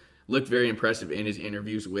hasn't looked very impressive in his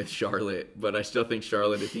interviews with Charlotte, but I still think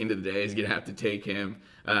Charlotte at the end of the day is going to have to take him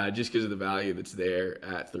just because of the value that's there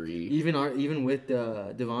at 3. Even with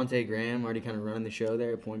Devontae Graham already kind of running the show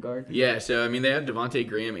there at point guard? Yeah, so, they have Devontae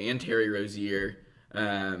Graham and Terry Rozier.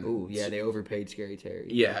 Ooh, yeah, they overpaid Scary Terry.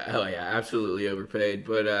 Yeah, oh yeah, absolutely overpaid.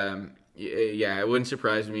 But yeah, it wouldn't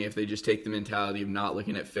surprise me if they just take the mentality of not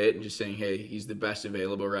looking at fit and just saying, hey, he's the best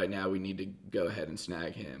available right now. We need to go ahead and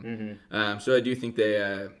snag him. So I do think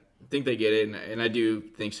they get it, and I do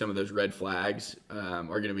think some of those red flags are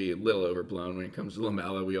going to be a little overblown when it comes to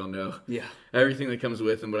LaMelo. We all know everything that comes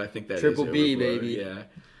with him, but I think that Triple is B, overblown. baby.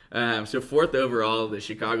 Yeah. So fourth overall, the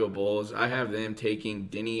Chicago Bulls. I have them taking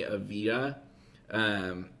Deni Avdija.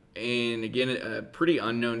 And again, a pretty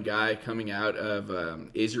unknown guy coming out of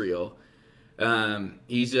Israel.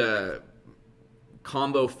 He's a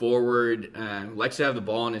combo forward, likes to have the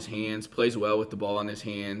ball in his hands, plays well with the ball in his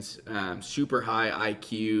hands, super high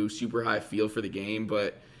IQ, super high feel for the game,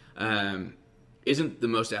 but isn't the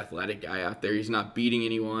most athletic guy out there. He's not beating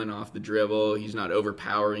anyone off the dribble. He's not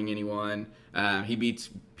overpowering anyone. He beats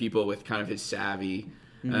people with kind of his savvy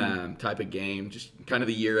type of game, just kind of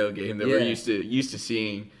the Euro game that we're used to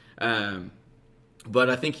seeing.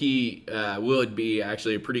 But I think he would be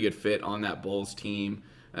actually a pretty good fit on that Bulls team.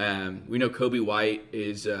 We know Kobe White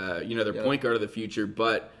is, their point guard of the future,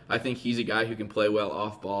 but I think he's a guy who can play well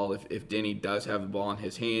off ball if Deni does have the ball in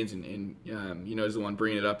his hands and is the one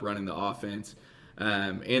bringing it up, running the offense.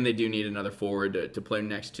 And they do need another forward to play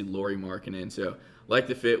next to Lauri Markkanen. So like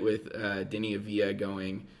the fit with Deni Avdija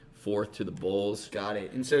going fourth to the Bulls. Got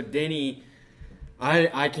it. And so Deni, I'm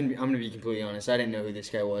going to be completely honest. I didn't know who this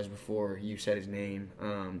guy was before you said his name.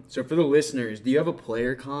 So for the listeners, do you have a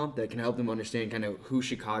player comp that can help them understand kind of who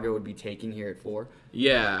Chicago would be taking here at 4?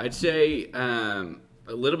 Yeah, I'd say a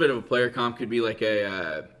little bit of a player comp could be like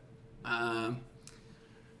a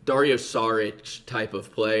Dario Saric type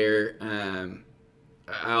of player.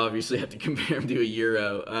 I obviously have to compare him to a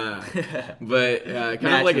Euro, but kind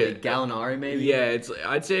of like a Gallinari, maybe. Yeah,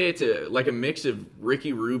 I'd say it's like a mix of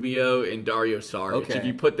Ricky Rubio and Dario Saric. Okay. If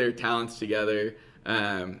you put their talents together,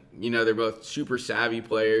 they're both super savvy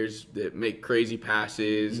players that make crazy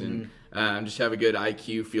passes and just have a good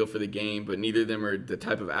IQ feel for the game. But neither of them are the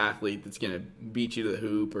type of athlete that's going to beat you to the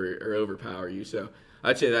hoop or overpower you. So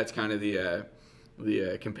I'd say that's kind of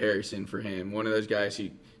the comparison for him. One of those guys who.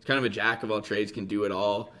 He's kind of a jack of all trades, can do it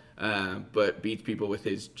all, but beats people with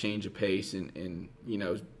his change of pace and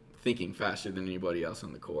thinking faster than anybody else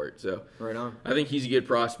on the court. So right on. I think he's a good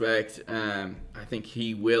prospect. I think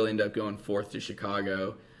he will end up going fourth to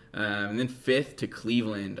Chicago. And then fifth to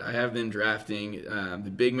Cleveland. I have them drafting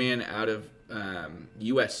the big man out of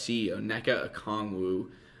USC, Onyeka Okongwu.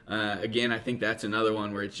 Again, I think that's another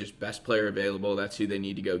one where it's just best player available. That's who they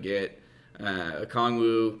need to go get.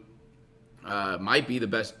 Okongwu might be the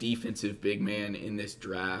best defensive big man in this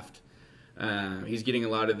draft. He's getting a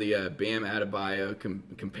lot of the Bam Adebayo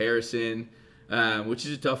comparison, which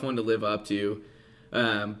is a tough one to live up to.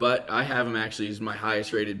 But I have him actually as my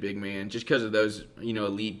highest rated big man just because of those,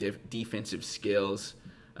 elite defensive skills.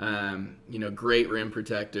 Great rim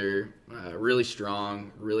protector, really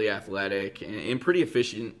strong, really athletic, and pretty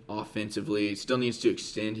efficient offensively. Still needs to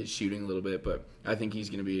extend his shooting a little bit, but I think he's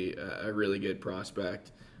going to be a really good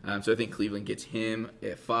prospect. So I think Cleveland gets him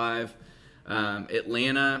at 5.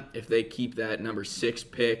 Atlanta, if they keep that number 6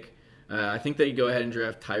 pick, I think they go ahead and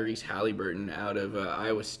draft Tyrese Halliburton out of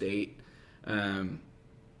Iowa State.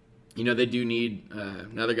 They do need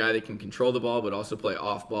another guy that can control the ball but also play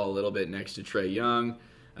off ball a little bit next to Trae Young.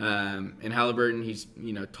 And Halliburton, he's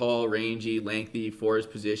tall, rangy, lengthy for his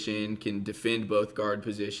position, can defend both guard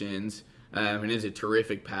positions, and is a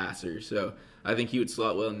terrific passer. So I think he would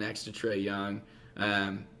slot well next to Trae Young.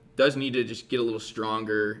 Does need to just get a little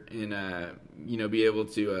stronger and be able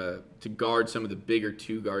to guard some of the bigger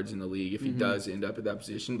 2 guards in the league if he does end up at that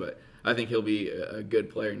position. But I think he'll be a good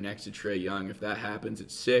player next to Trae Young if that happens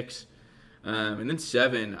at 6. And then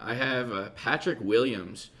 7, I have Patrick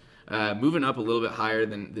Williams moving up a little bit higher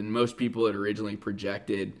than most people had originally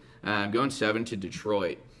projected, going 7 to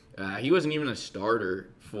Detroit. He wasn't even a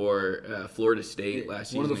starter for Florida State last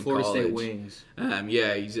season. One of the Florida college. State wings.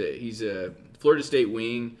 He's a Florida State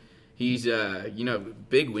wing. He's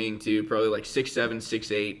big wing too, probably like 6'7",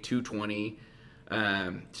 6'8", 220.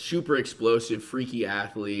 Super explosive, freaky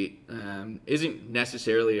athlete. Isn't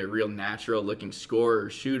necessarily a real natural looking scorer or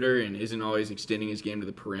shooter, and isn't always extending his game to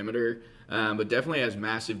the perimeter. But definitely has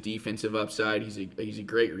massive defensive upside. He's a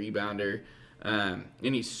great rebounder, and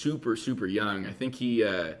he's super, super young. I think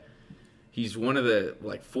he's one of the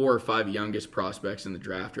 4 or 5 youngest prospects in the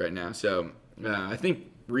draft right now. So I think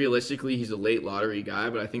realistically he's a late lottery guy,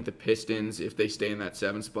 but I think the Pistons, if they stay in that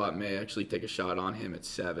 7 spot, may actually take a shot on him at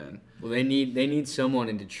 7. Well, they need someone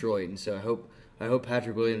in Detroit, and so I hope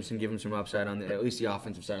Patrick Williams can give him some upside on at least the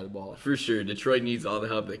offensive side of the ball. For sure, Detroit needs all the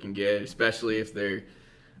help they can get, especially if they're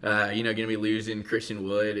Going to be losing Christian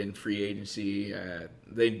Wood in free agency.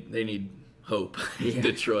 They need hope in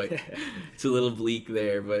Detroit. It's a little bleak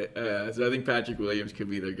there, but so I think Patrick Williams could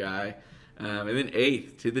be their guy. And then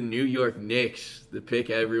 8th to the New York Knicks, the pick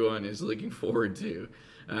everyone is looking forward to.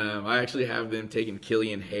 I actually have them taking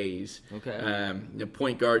Killian Hayes. Okay.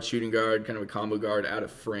 Point guard, shooting guard, kind of a combo guard out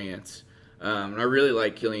of France. And I really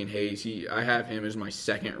like Killian Hayes. I have him as my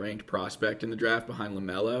 2nd ranked prospect in the draft behind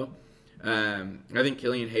LaMelo. I think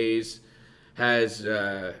Killian Hayes has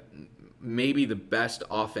maybe the best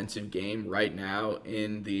offensive game right now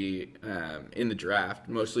in the draft,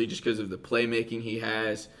 mostly just because of the playmaking he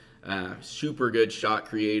has. Super good shot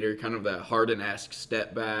creator, kind of that Harden-esque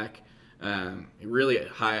step back. Really a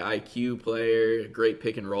high IQ player, a great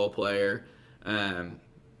pick and roll player.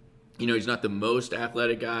 He's not the most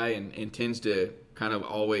athletic guy and tends to kind of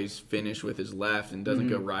always finish with his left and doesn't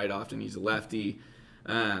go right often. He's a lefty.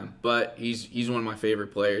 But he's one of my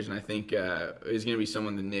favorite players, and I think is going to be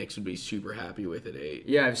someone the Knicks would be super happy with at 8.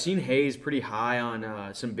 Yeah, I've seen Hayes pretty high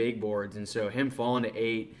on some big boards, and so him falling to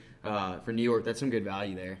 8 for New York, that's some good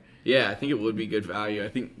value there. Yeah, I think it would be good value. I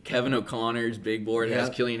think Kevin O'Connor's big board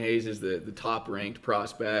has Killian Hayes as the top-ranked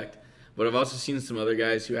prospect, but I've also seen some other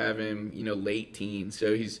guys who have him, late teens.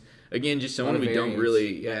 So he's, again, just someone we don't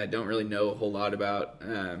really know a whole lot about.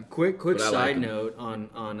 Quick side note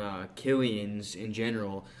on Killian's in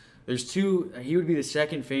general. There's 2. He would be the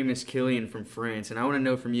second famous Killian from France, and I want to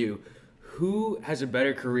know from you, who has a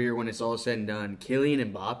better career when it's all said and done?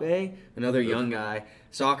 Kylian Mbappe, another young guy,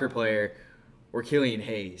 soccer player, or Killian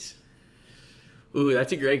Hayes? Ooh,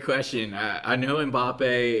 that's a great question. I know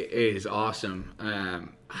Mbappe is awesome.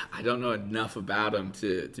 I don't know enough about him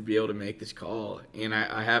to be able to make this call. And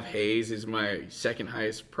I have Hayes as my 2nd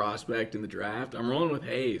highest prospect in the draft. I'm rolling with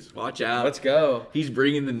Hayes. Watch out. Let's go. He's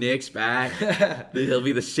bringing the Knicks back. He'll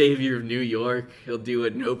be the savior of New York. He'll do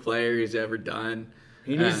what no player has ever done.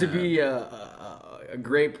 He needs to be a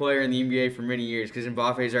great player in the NBA for many years because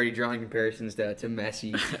Mbappe's already drawing comparisons to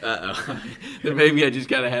Messi. Then maybe I just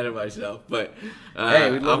got ahead of myself. But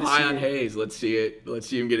I'm high on Hayes. Let's see it. Let's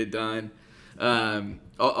see him get it done.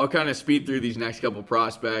 I'll kind of speed through these next couple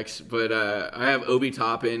prospects, but I have Obi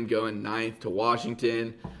Toppin going 9th to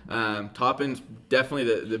Washington. Toppin's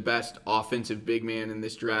definitely the best offensive big man in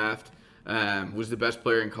this draft. Was the best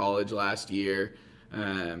player in college last year.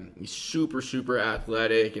 He's super, super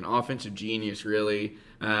athletic, an offensive genius, really.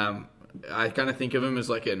 I kind of think of him as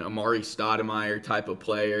like an Amari Stoudemire type of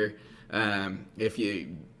player. If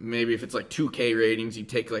it's like 2K ratings, you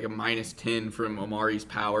take like a -10 from Amari's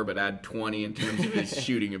power, but add 20 in terms of his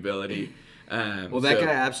shooting ability. That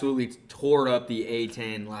guy absolutely tore up the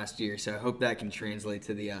A10 last year, so I hope that can translate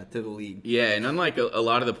to the league. Yeah, and unlike a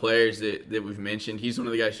lot of the players that we've mentioned, he's one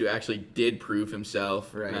of the guys who actually did prove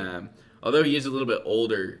himself. Right. Although he is a little bit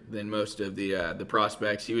older than most of the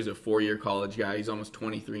prospects. He was a 4-year college guy. He's almost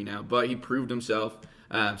 23 now, but he proved himself.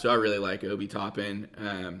 So I really like Obi Toppin.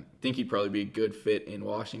 Think he'd probably be a good fit in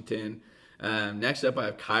Washington. Next up, I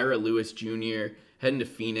have Kyra Lewis Jr. heading to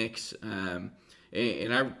Phoenix. And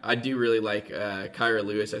I do really like Kyra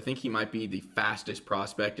Lewis. I think he might be the fastest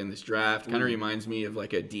prospect in this draft. Kind of reminds me of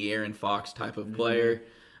like a De'Aaron Fox type of player.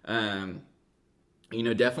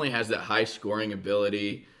 Definitely has that high scoring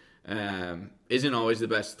ability. Isn't always the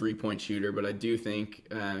best 3-point shooter, but I do think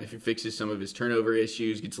if he fixes some of his turnover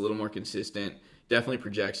issues, gets a little more consistent, definitely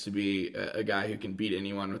projects to be a guy who can beat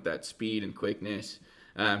anyone with that speed and quickness.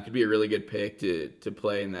 Could be a really good pick to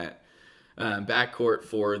play in that backcourt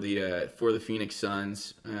for the Phoenix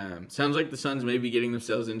Suns. Sounds like the Suns may be getting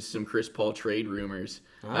themselves into some Chris Paul trade rumors,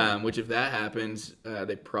 which if that happens,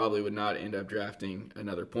 they probably would not end up drafting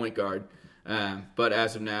another point guard. But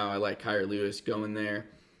as of now, I like Kyra Lewis going there.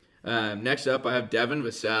 Next up, I have Devin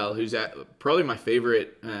Vassell, who's probably my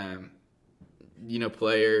favorite,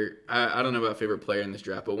 player. I don't know about favorite player in this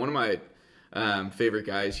draft, but one of my favorite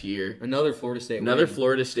guys here. Another Florida State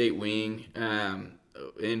wing,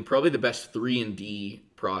 and probably the best 3-and-D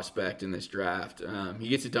prospect in this draft. He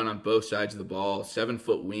gets it done on both sides of the ball.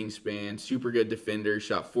 7-foot wingspan, super good defender.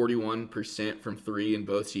 Shot 41% from 3 in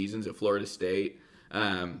both seasons at Florida State.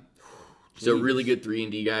 So really good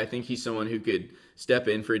 3-and-D guy. I think he's someone who could step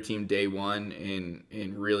in for a team day one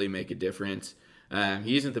and really make a difference.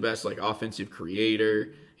 He isn't the best offensive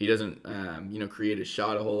creator. He doesn't create a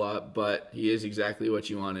shot a whole lot, but he is exactly what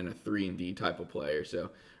you want in a 3-and-D type of player.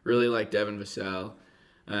 So really like Devin Vassell.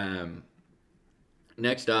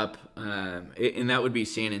 Next up, and that would be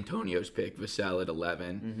San Antonio's pick, Vassell at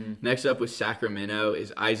 11. Mm-hmm. Next up with Sacramento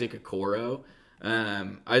is Isaac Okoro.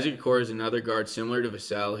 Isaac Okoro is another guard similar to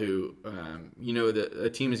Vassell who, the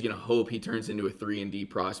team is going to hope he turns into a 3-and-D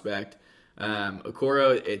prospect.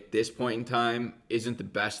 Okoro at this point in time isn't the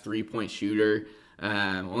best 3-point shooter.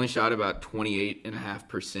 Only shot about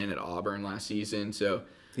 28.5% at Auburn last season. So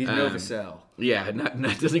he's Novosel. Yeah,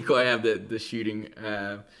 not doesn't quite have the shooting.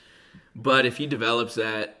 But if he develops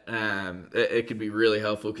that, it could be really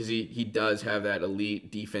helpful because he does have that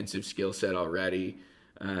elite defensive skill set already.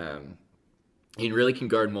 He really can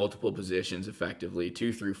guard multiple positions effectively,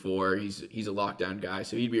 2 through 4. He's a lockdown guy,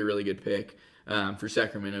 so he'd be a really good pick for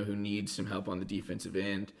Sacramento, who needs some help on the defensive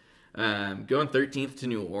end. Going 13th to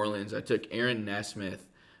New Orleans, I took Aaron Nesmith.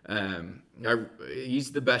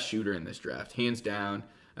 He's the best shooter in this draft, hands down.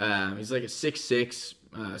 He's like a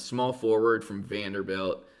 6'6", small forward from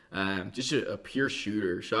Vanderbilt. Just a pure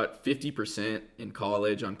shooter. Shot 50% in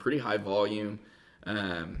college on pretty high volume.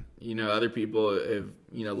 Other people have,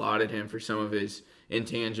 lauded him for some of his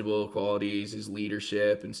intangible qualities, his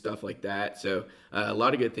leadership and stuff like that. So a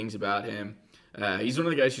lot of good things about him. He's one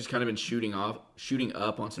of the guys who's kind of been shooting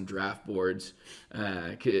up on some draft boards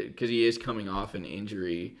because he is coming off an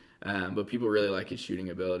injury. But people really like his shooting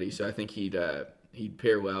ability. So I think he'd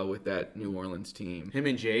pair well with that New Orleans team. Him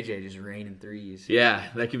and JJ just raining threes. Yeah,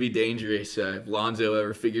 that could be dangerous if Lonzo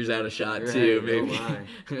ever figures out a shot too, maybe.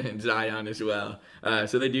 And Zion as well.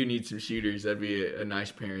 So they do need some shooters. That'd be a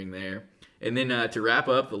nice pairing there. And then to wrap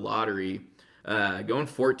up the lottery, going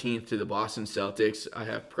 14th to the Boston Celtics, I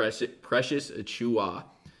have Precious Achiuwa.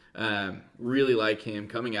 Really like him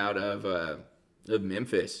coming out of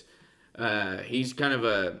Memphis. He's kind of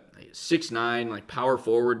a 6'9", like power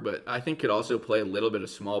forward, but I think could also play a little bit of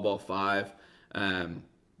small ball 5.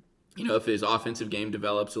 If his offensive game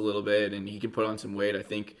develops a little bit and he can put on some weight, I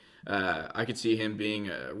think I could see him being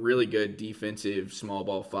a really good defensive small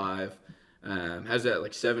ball 5. Has that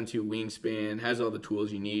like 7'2" wingspan, has all the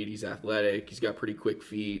tools you need. He's athletic. He's got pretty quick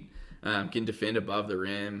feet. Can defend above the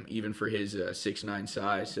rim, even for his 6'9"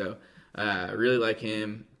 size. So I really like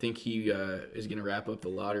him. Think he is going to wrap up the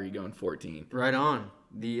lottery going 14th. Right on.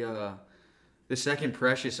 The second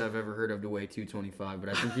Precious I've ever heard of to weigh 225, but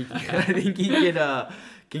I think he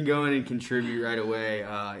can go in and contribute right away.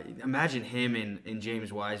 Imagine him and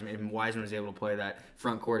James Wiseman. If Wiseman was able to play that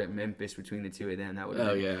front court at Memphis between the two of them, that would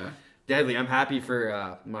have been deadly. I'm happy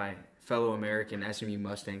for my fellow American SMU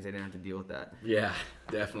Mustangs. They didn't have to deal with that. Yeah,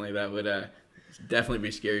 definitely. That would definitely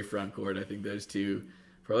be scary front court. I think those two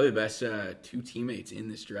probably the best two teammates in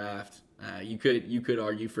this draft. You could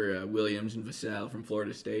argue for Williams and Vassell from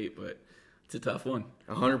Florida State, but it's a tough one.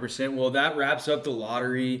 100%. Well, that wraps up the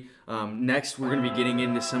lottery. Next, we're going to be getting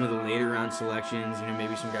into some of the later round selections.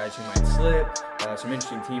 Maybe some guys who might slip, some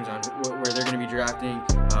interesting teams on where they're going to be drafting.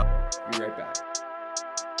 Be right back.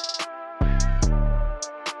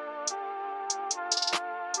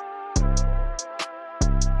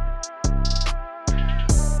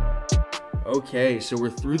 Okay, so we're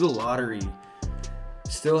through the lottery.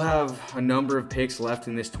 Still have a number of picks left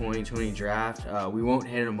in this 2020 draft. We won't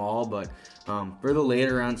hit them all, but for the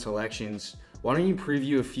later round selections, why don't you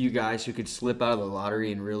preview a few guys who could slip out of the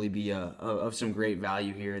lottery and really be of some great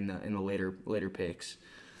value here in the later picks?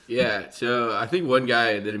 Yeah, so I think one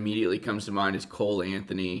guy that immediately comes to mind is Cole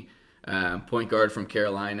Anthony, point guard from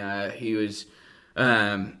Carolina. He was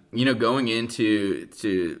going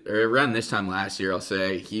into or around this time last year, I'll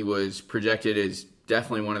say, he was projected as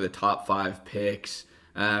definitely one of the top 5 picks,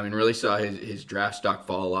 and really saw his draft stock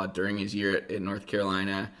fall a lot during his year at North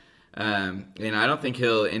Carolina. And I don't think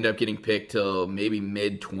he'll end up getting picked till maybe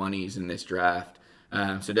mid-20s in this draft.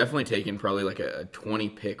 So definitely taking probably like a 20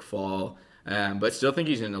 pick fall. But still think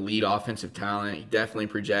he's an elite offensive talent. He definitely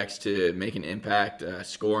projects to make an impact.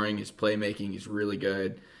 Scoring, his playmaking is really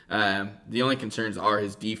good. The only concerns are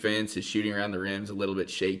his defense. His shooting around the rim is a little bit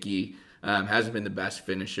shaky. Hasn't been the best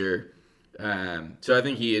finisher. So I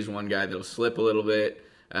think he is one guy that'll slip a little bit,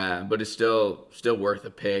 but is still worth a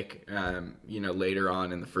pick, later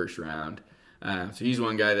on in the first round. So he's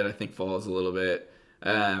one guy that I think falls a little bit.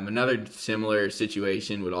 Another similar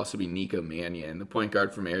situation would also be Nico Mannion, the point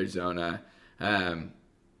guard from Arizona.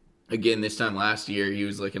 Again, this time last year, he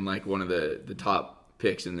was looking like one of the top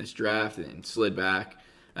picks in this draft and slid back.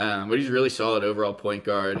 But he's a really solid overall point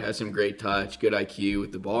guard, has some great touch, good IQ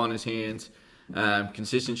with the ball in his hands,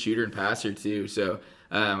 consistent shooter and passer too. So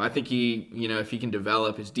I think he, if he can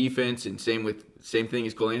develop his defense, and same thing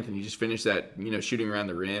as Cole Anthony, just finish that, shooting around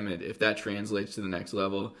the rim, and if that translates to the next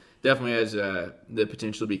level, definitely has the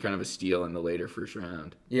potential to be kind of a steal in the later first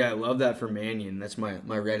round. Yeah, I love that for Mannion. That's my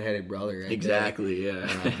redheaded brother right exactly, there.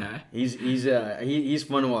 Yeah. He's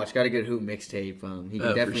fun to watch. Got a good hoop mixtape. He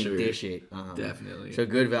can definitely dish it. Definitely. So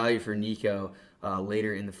good value for Nico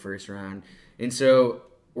later in the first round. And so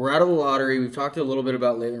we're out of the lottery. We've talked a little bit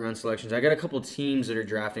about late round selections. I got a couple teams that are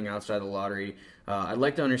drafting outside the lottery. I'd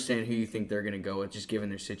like to understand who you think they're going to go with, just given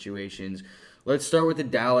their situations. Let's start with the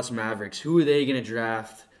Dallas Mavericks. Who are they going to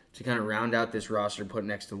draft to kind of round out this roster, put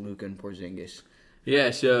next to Luka and Porzingis?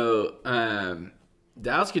 Yeah, so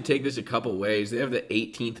Dallas could take this a couple ways. They have the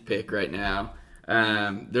 18th pick right now.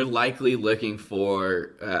 They're likely looking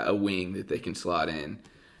for a wing that they can slot in,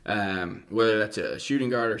 whether that's a shooting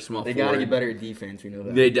guard or small They forward. got to get better at defense. We know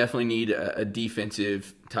that. They definitely need a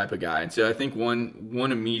defensive type of guy. And so I think one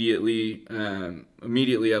immediately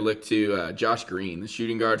I look to Josh Green, the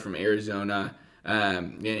shooting guard from Arizona.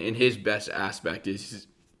 And his best aspect is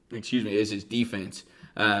his defense.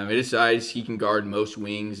 At his size, he can guard most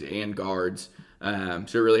wings and guards. So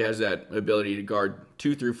it really has that ability to guard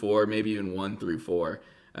 2 through 4, maybe even 1 through 4.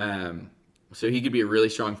 So he could be a really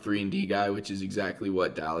strong 3-and-D guy, which is exactly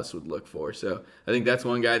what Dallas would look for. So I think that's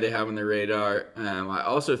one guy they have on their radar. I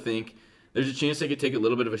also think there's a chance they could take a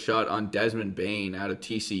little bit of a shot on Desmond Bane out of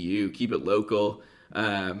TCU, keep it local.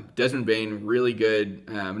 Desmond Bane, really good,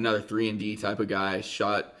 another 3-and-D type of guy,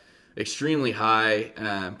 shot extremely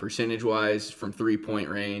high percentage-wise from three-point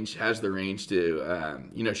range, has the range to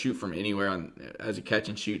shoot from anywhere as a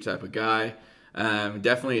catch-and-shoot type of guy.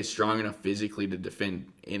 Definitely is strong enough physically to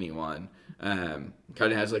defend anyone. Kind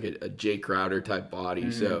of has like a Jay Crowder type body.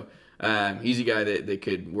 Mm-hmm. So he's a guy that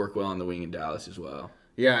could work well on the wing in Dallas as well.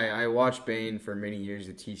 Yeah, I watched Bane for many years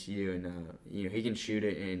at TCU, and he can shoot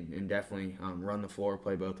it and definitely run the floor,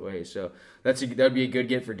 play both ways. So that'd be a good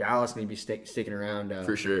get for Dallas, and he'd be sticking around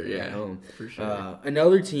for sure. Yeah, at home. For sure.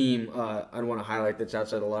 Another team I'd want to highlight that's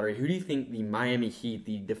outside the lottery. Who do you think the Miami Heat,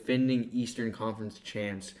 the defending Eastern Conference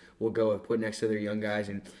champs, will go with, put next to their young guys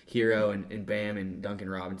and Hero and Bam and Duncan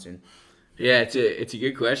Robinson? Yeah, it's a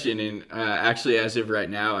good question, and actually, as of right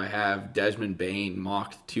now, I have Desmond Bane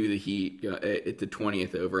mocked to the Heat at the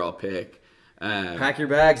 20th overall pick. Pack your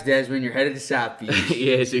bags, Desmond. You're headed to South Beach.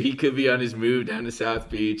 Yeah, so he could be on his move down to South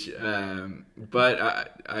Beach,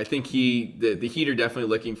 but I think the Heat are definitely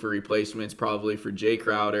looking for replacements, probably for Jay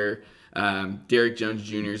Crowder. Derrick Jones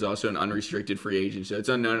Jr. is also an unrestricted free agent, so it's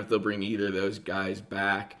unknown if they'll bring either of those guys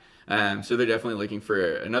back. So they're definitely looking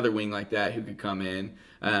for another wing like that who could come in.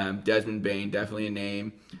 Desmond Bane, definitely a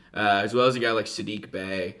name, as well as a guy like Sadiq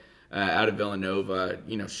Bey out of Villanova.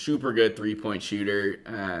 Super good three-point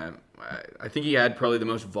shooter. I think he had probably the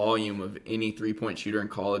most volume of any three-point shooter in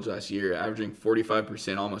college last year, averaging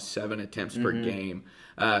 45%, almost 7 attempts per game.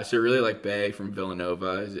 So really like Bey from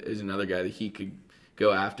Villanova is another guy that he could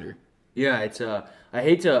go after. Yeah, it's I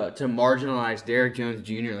hate to marginalize Derrick Jones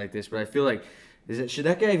Jr. like this, but I feel like should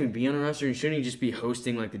that guy even be on a roster? And shouldn't he just be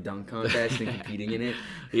hosting like the dunk contest and competing in it?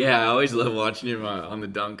 Yeah, I always love watching him on the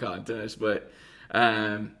dunk contest. But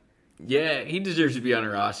yeah, he deserves to be on a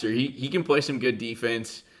roster. He can play some good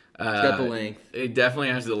defense. He's got the length. It definitely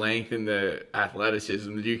has the length and the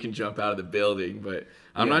athleticism that you can jump out of the building. But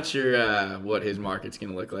I'm not sure what his market's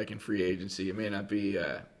going to look like in free agency. It may not be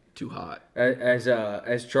too hot.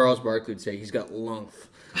 As Charles Barkley would say, he's got length.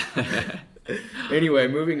 Anyway,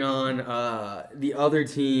 moving on. The other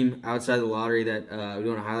team outside the lottery that we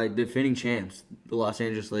want to highlight, defending champs, the Los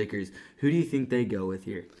Angeles Lakers. Who do you think they go with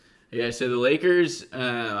here? Yeah, so the Lakers,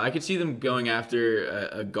 I could see them going after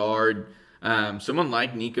a guard, someone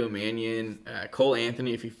like Nico Mannion, Cole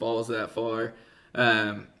Anthony if he falls that far.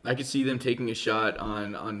 I could see them taking a shot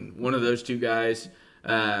on one of those two guys.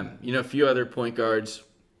 A few other point guards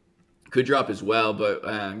could drop as well, but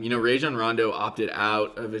Rajon Rondo opted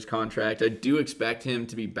out of his contract. I do expect him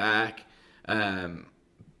to be back,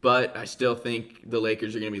 but I still think the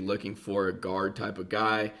Lakers are going to be looking for a guard type of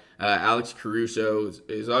guy. Alex Caruso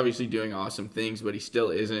is obviously doing awesome things, but he still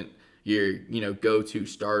isn't your go-to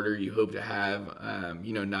starter you hope to have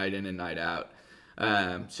night in and night out.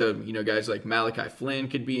 So guys like Malachi Flynn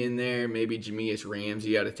could be in there. Maybe Jameis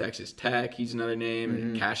Ramsey out of Texas Tech. He's another name.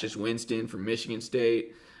 Mm-hmm. Cassius Winston from Michigan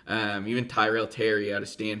State. Even Tyrell Terry out of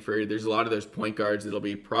Stanford. There's a lot of those point guards that'll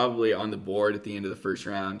be probably on the board at the end of the first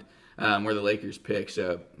round where the Lakers pick.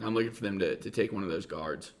 So I'm looking for them to take one of those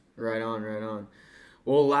guards. Right on.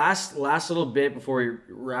 Well, last little bit before we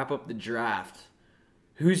wrap up the draft.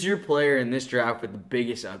 Who's your player in this draft with the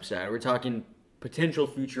biggest upside? We're talking potential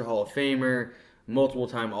future Hall of Famer,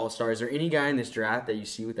 multiple-time All-Star. Is there any guy in this draft that you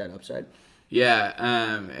see with that upside? Yeah,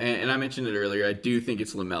 and I mentioned it earlier. I do think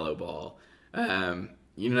it's LaMelo Ball.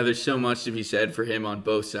 There's so much to be said for him on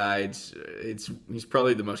both sides. He's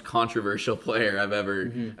probably the most controversial player I've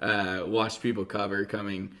ever watched people cover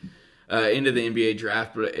coming into the NBA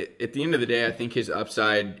draft. But at the end of the day, I think his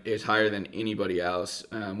upside is higher than anybody else.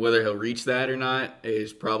 Whether he'll reach that or not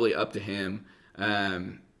is probably up to him.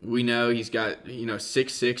 We know he's got 6'6",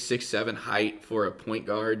 6'7" height for a point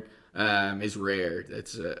guard. Is rare.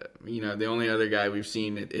 That's the only other guy we've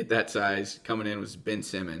seen at that size coming in was Ben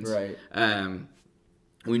Simmons. Right.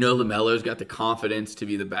 We know LaMelo's got the confidence to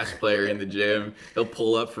be the best player in the gym. He'll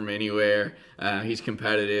pull up from anywhere. He's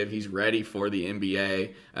competitive. He's ready for the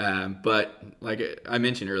NBA. But like I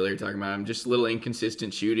mentioned earlier, talking about him, just a little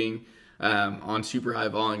inconsistent shooting on super high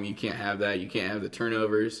volume. You can't have that. You can't have the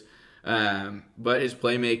turnovers. But his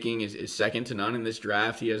playmaking is second to none in this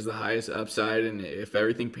draft. He has the highest upside, and if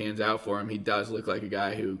everything pans out for him, he does look like a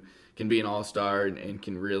guy who can be an all-star and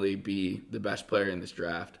can really be the best player in this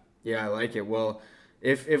draft. Yeah, I like it. Well,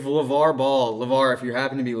 if LeVar, if you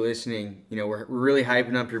happen to be listening, we're really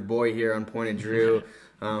hyping up your boy here on Point of Drew.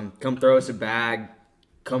 Come throw us a bag.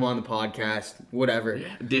 Come on the podcast, whatever.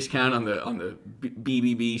 Yeah, discount on the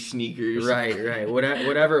BBB sneakers. Right.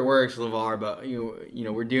 Whatever works, LeVar. But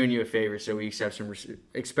we're doing you a favor, so we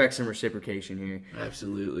expect some reciprocation here.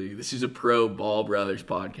 Absolutely. This is a pro Ball Brothers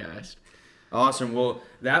podcast. Awesome. Well,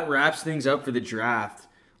 that wraps things up for the draft.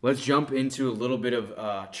 Let's jump into a little bit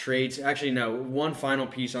of trades. Actually, no, one final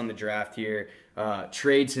piece on the draft here.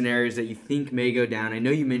 Trade scenarios that you think may go down. I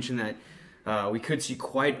know you mentioned that we could see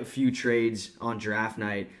quite a few trades on draft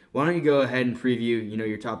night. Why don't you go ahead and preview,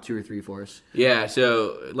 your top 2 or 3 for us? Yeah,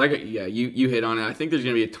 so you hit on it. I think there's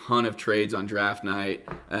going to be a ton of trades on draft night.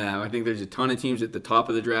 I think there's a ton of teams at the top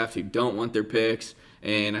of the draft who don't want their picks.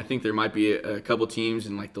 And I think there might be a couple teams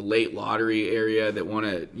in like the late lottery area that want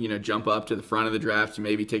to, jump up to the front of the draft to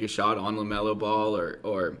maybe take a shot on LaMelo Ball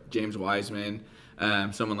or James Wiseman,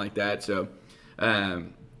 someone like that. So,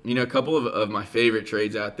 a couple of my favorite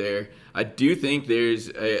trades out there. I do think there's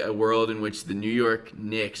a world in which the New York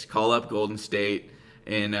Knicks call up Golden State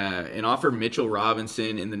and offer Mitchell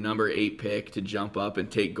Robinson in the number 8 pick to jump up and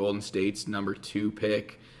take Golden State's number 2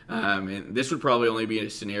 pick. And this would probably only be in a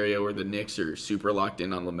scenario where the Knicks are super locked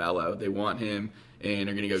in on LaMelo. They want him and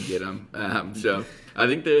are going to go get him. So I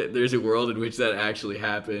think that there's a world in which that actually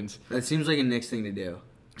happens. That seems like a Knicks thing to do.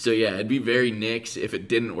 So, yeah, it'd be very Knicks if it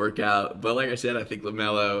didn't work out. But like I said, I think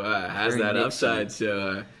LaMelo has very that Knicks upside.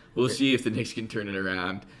 So we'll see if the Knicks can turn it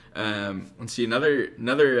around. Let's see,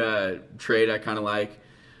 another trade I kind of like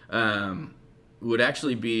would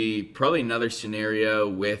actually be probably another scenario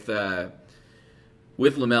with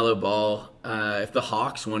LaMelo Ball. If the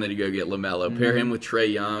Hawks wanted to go get LaMelo, pair him with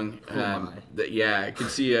Trae Young. I could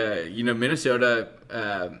see, Minnesota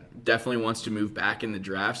definitely wants to move back in the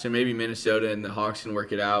draft. So maybe Minnesota and the Hawks can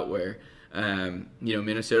work it out where,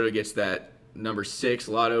 Minnesota gets that number 6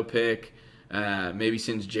 lotto pick, maybe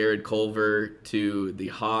sends Jared Culver to the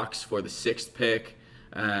Hawks for the 6th pick.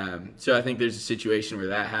 So I think there's a situation where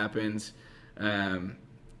that happens. That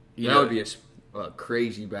would be a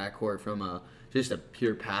crazy backcourt from just a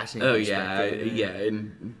pure passing perspective.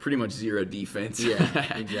 And pretty much zero defense.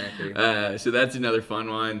 Yeah, exactly. So that's another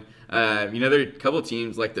fun one. There are a couple of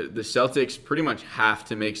teams, like the Celtics, pretty much have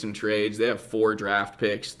to make some trades. They have 4 draft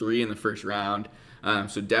picks, 3 in the first round.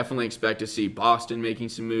 So definitely expect to see Boston making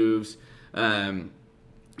some moves.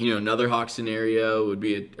 Another Hawks scenario would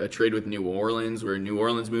be a trade with New Orleans, where New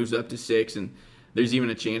Orleans moves up to 6, and there's even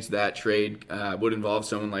a chance that trade would involve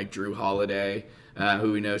someone like Drew Holiday,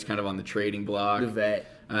 who we know is kind of on the trading block. The vet.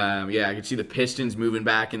 I could see the Pistons moving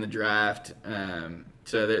back in the draft.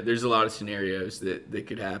 So there's a lot of scenarios that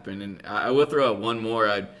could happen. And I will throw out one more.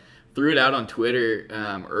 I threw it out on Twitter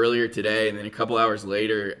earlier today, and then a couple hours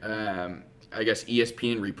later, I guess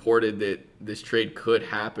ESPN reported that this trade could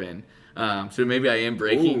happen. So maybe I am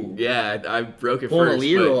breaking. Ooh. Yeah, I broke it Former first.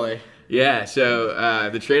 Leroy. Yeah, so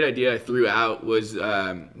the trade idea I threw out was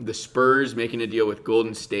the Spurs making a deal with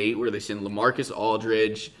Golden State where they send LaMarcus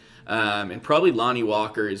Aldridge and probably Lonnie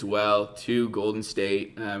Walker as well to Golden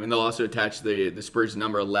State. And they'll also attach the Spurs'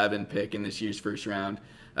 number 11 pick in this year's first round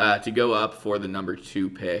to go up for the number 2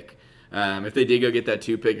 pick. If they did go get that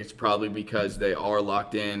 2 pick, it's probably because they are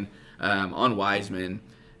locked in on Wiseman.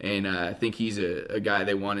 And I think he's a guy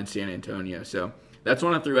they want in San Antonio. So that's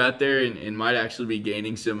one I threw out there and might actually be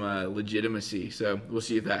gaining some legitimacy. So we'll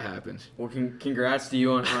see if that happens. Well, congrats to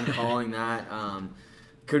you on calling that.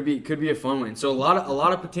 Could be a fun one. So a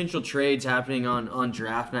lot of potential trades happening on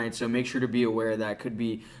draft night. So make sure to be aware of that. Could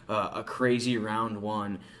be a crazy round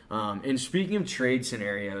 1. And speaking of trade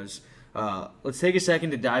scenarios, let's take a second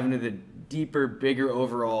to dive into the deeper, bigger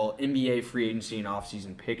overall NBA free agency and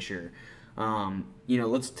offseason picture.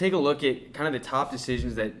 Let's take a look at kind of the top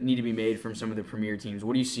decisions that need to be made from some of the premier teams.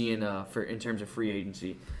 What do you see in terms of free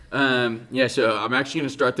agency? So I'm actually going to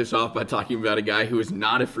start this off by talking about a guy who is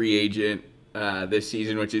not a free agent this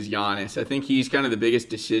season, which is Giannis. I think he's kind of the biggest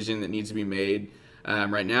decision that needs to be made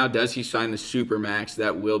right now. Does he sign the Supermax?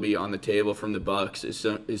 That will be on the table from the Bucks as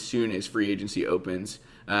soon as free agency opens.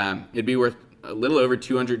 It'd be worth a little over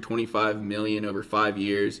 $225 million over 5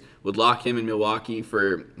 years. Would lock him in Milwaukee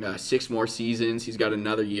for 6 more seasons. He's got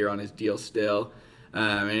another year on his deal still.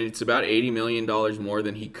 And it's about $80 million more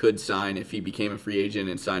than he could sign if he became a free agent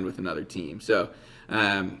and signed with another team. So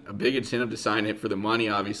a big incentive to sign it for the money,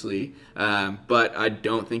 obviously. But I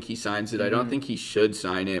don't think he signs it. I don't think he should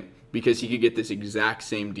sign it because he could get this exact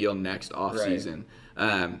same deal next offseason.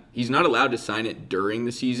 He's not allowed to sign it during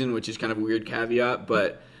the season, which is kind of a weird caveat.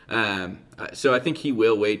 But so I think he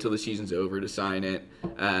will wait till the season's over to sign it.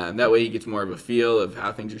 That way he gets more of a feel of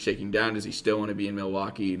how things are shaking down. Does he still want to be in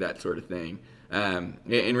Milwaukee? That sort of thing. And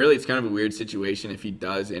really, it's kind of a weird situation if he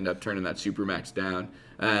does end up turning that Supermax down.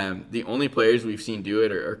 The only players we've seen do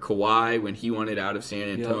it are Kawhi when he wanted out of San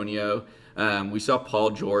Antonio. We saw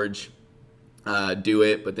Paul George do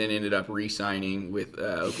it, but then ended up re-signing with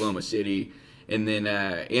Oklahoma City. And then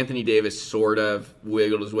Anthony Davis sort of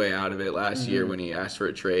wiggled his way out of it last year when he asked for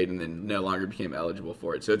a trade and then no longer became eligible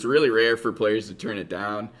for it. So it's really rare for players to turn it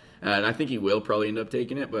down. And I think he will probably end up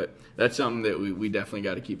taking it, but that's something that we definitely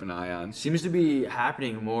got to keep an eye on. Seems to be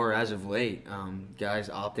happening more as of late. Guys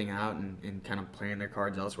opting out and kind of playing their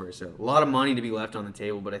cards elsewhere. So a lot of money to be left on the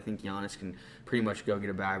table, but I think Giannis can pretty much go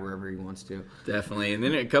get a bag wherever he wants to. Definitely. And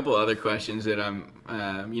then a couple other questions that I'm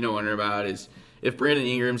wondering about is if Brandon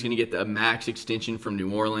Ingram's going to get the max extension from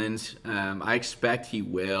New Orleans. I expect he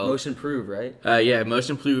will. Most improved, right? Yeah, most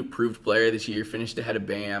improved player this year, finished ahead of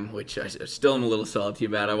Bam, which I still am a little salty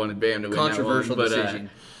about. I wanted Bam to win Controversial that one. decision.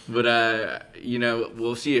 But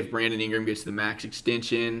we'll see if Brandon Ingram gets the max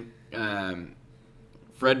extension.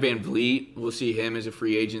 Fred VanVleet, we'll see him as a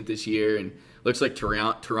free agent this year. And looks like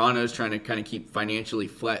Toronto's trying to kind of keep financially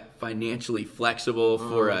flexible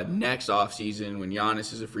for next offseason when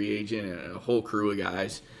Giannis is a free agent and a whole crew of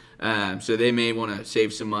guys. So they may want to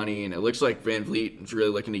save some money, and it looks like VanVleet is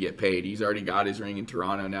really looking to get paid. He's already got his ring in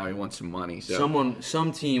Toronto. Now he wants some money. So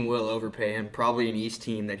some team will overpay him, probably an East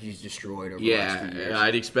team that he's destroyed over the last few years. Yeah,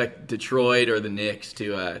 I'd expect Detroit or the Knicks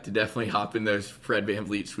to definitely hop in those Fred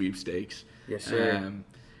VanVleet sweepstakes. Yes, sir.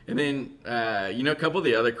 And then, a couple of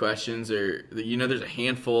the other questions are, there's a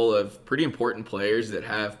handful of pretty important players that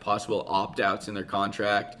have possible opt-outs in their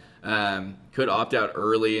contract, could opt out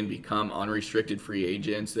early and become unrestricted free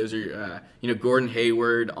agents. Those are, Gordon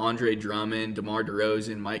Hayward, Andre Drummond, DeMar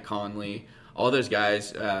DeRozan, Mike Conley. All those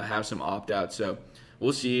guys have some opt-outs. So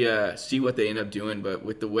we'll see what they end up doing. But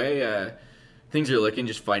with the way things are looking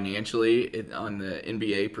just financially on the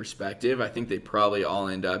NBA perspective, I think they probably all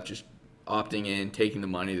end up just opting in, taking the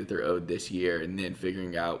money that they're owed this year, and then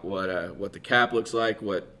figuring out what the cap looks like,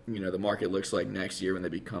 what the market looks like next year when they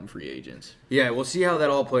become free agents. Yeah, we'll see how that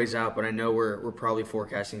all plays out, but I know we're probably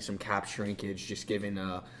forecasting some cap shrinkage just given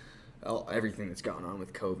everything that's gone on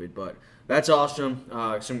with COVID. But that's awesome.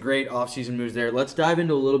 Some great offseason moves there. Let's dive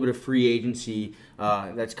into a little bit of free agency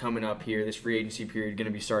that's coming up here. This free agency period going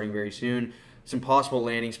to be starting very soon. Some possible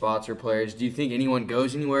landing spots for players. Do you think anyone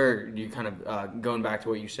goes anywhere? Or do you kind of, going back to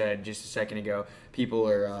what you said just a second ago, people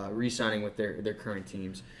are re-signing with their current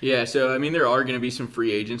teams? Yeah, so, there are going to be some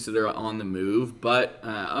free agents that are on the move, but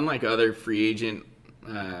unlike other free agent,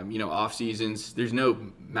 off seasons, there's no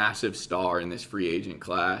massive star in this free agent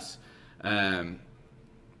class. I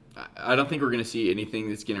don't think we're going to see anything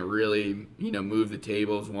that's going to really, move the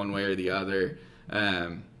tables one way or the other.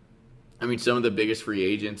 Some of the biggest free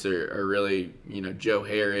agents are really, Joe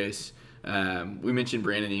Harris. We mentioned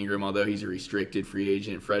Brandon Ingram, although he's a restricted free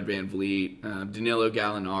agent. Fred VanVleet. Danilo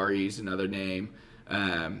Gallinari is another name.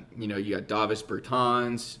 You got Davis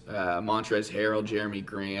Bertans, Montrezl Harrell, Jeremy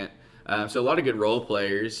Grant. So a lot of good role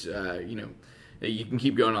players. You can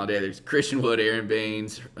keep going all day. There's Christian Wood, Aaron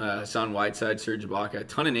Baines, Hassan Whiteside, Serge Ibaka. A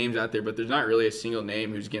ton of names out there, but there's not really a single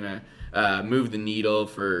name who's going to move the needle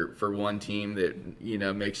for one team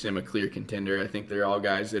that makes them a clear contender. I think they're all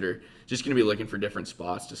guys that are just going to be looking for different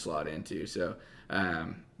spots to slot into. So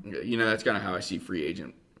that's kind of how I see free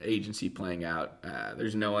agency playing out.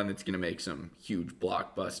 There's no one that's going to make some huge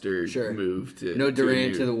blockbuster move to no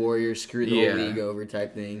Durant to the Warriors, screw the whole league over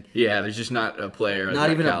type thing. Yeah, there's just not a player not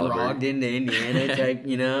even caliber. A Brogdon to Indiana type.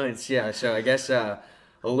 It's so I guess a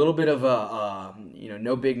little bit of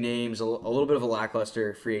no big names, a little bit of a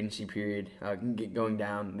lackluster free agency period going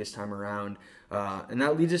down this time around. And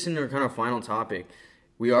that leads us into our kind of final topic.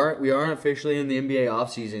 We are officially in the NBA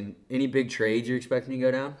offseason. Any big trades you're expecting to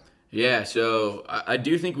go down? Yeah, so I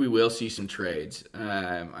do think we will see some trades.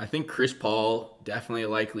 I think Chris Paul, definitely a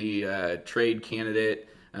likely trade candidate.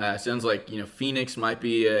 Sounds like, Phoenix might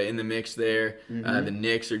be in the mix there. The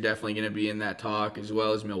Knicks are definitely going to be in that talk, as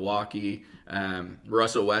well as Milwaukee.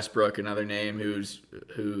 Russell Westbrook, another name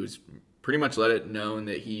who's pretty much let it known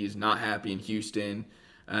that he's not happy in Houston.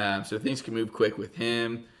 So things can move quick with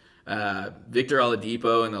him. Victor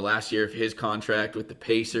Oladipo in the last year of his contract with the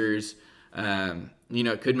Pacers.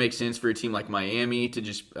 It could make sense for a team like Miami to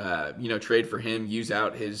just, trade for him, use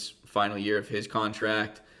out his final year of his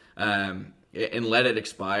contract, and let it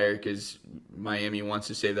expire, because Miami wants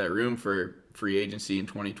to save that room for free agency in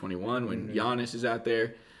 2021 when Giannis is out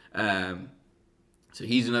there. So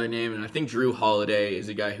he's another name, and I think Drew Holiday is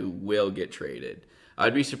a guy who will get traded.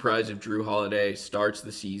 I'd be surprised if Drew Holiday starts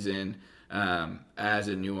the season as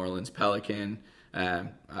a New Orleans Pelican.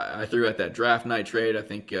 I threw out that draft night trade. I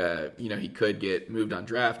think he could get moved on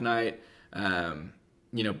draft night.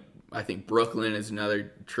 I think Brooklyn is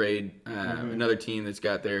another trade, another team that's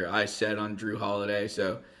got their eyes set on Drew Holiday.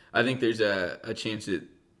 So I think there's a chance that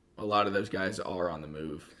a lot of those guys are on the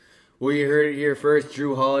move. Well, you heard it here first.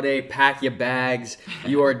 Drew Holiday, pack your bags.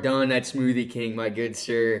 You are done at Smoothie King, my good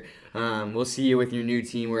sir. We'll see you with your new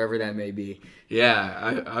team, wherever that may be.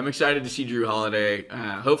 Yeah, I'm excited to see Drew Holiday,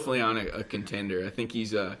 hopefully on a contender. I think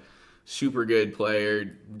he's a super good player,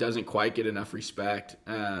 doesn't quite get enough respect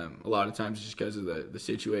a lot of times just because of the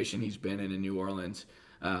situation he's been in New Orleans.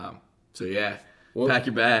 Pack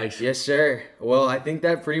your bags. Yes, sir. Well, I think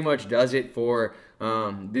that pretty much does it for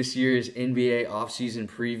this year's NBA offseason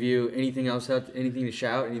preview. Anything else? Anything to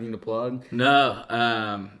shout? Anything to plug?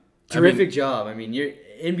 No. Terrific job. I mean, your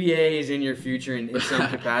NBA is in your future in some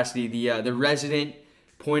capacity. The resident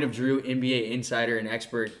Point of Drew NBA insider and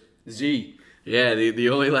expert, Z. Yeah, the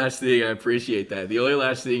only last thing, I appreciate that. The only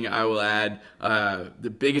last thing I will add,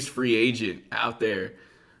 the biggest free agent out there,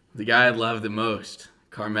 the guy I love the most,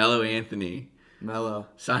 Carmelo Anthony. Melo.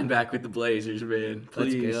 Sign back with the Blazers, man.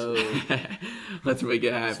 Please. Let's go. Let's make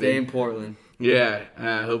it happen. Stay in Portland. Yeah,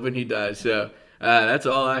 hoping he does. So that's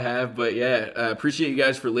all I have. But appreciate you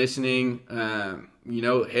guys for listening.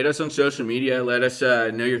 Hit us on social media. Let us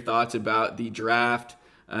know your thoughts about the draft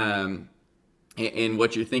and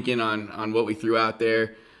what you're thinking on what we threw out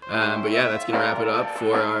there. That's going to wrap it up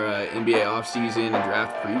for our NBA offseason and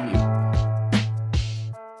draft preview.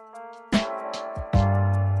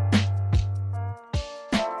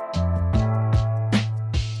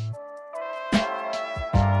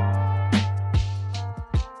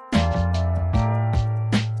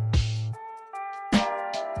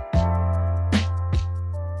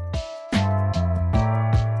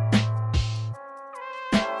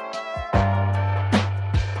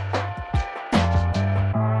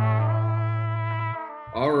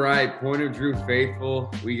 Point of Drew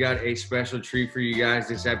faithful, we got a special treat for you guys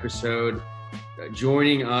this episode.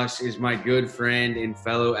 Joining us is my good friend and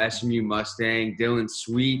fellow SMU Mustang, Dylan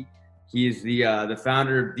Sweet. He is the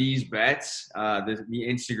founder of These Bets, the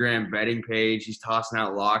Instagram betting page. He's tossing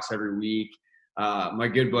out locks every week. My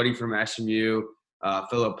good buddy from SMU,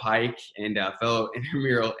 Philip Pike, and fellow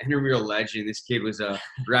intramural legend. This kid was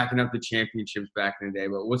racking up the championships back in the day.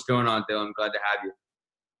 But what's going on, Dylan? Glad to have you.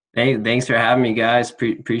 Hey, thanks for having me, guys.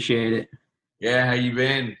 Appreciate it. Yeah, how you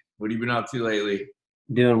been? What have you been up to lately?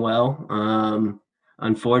 Doing well.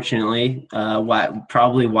 Unfortunately,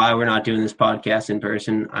 probably why we're not doing this podcast in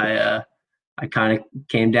person. I kind of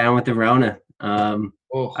came down with the Rona.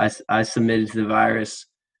 I submitted to the virus.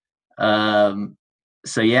 I've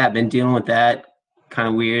been dealing with that. Kind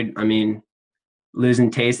of weird. I mean,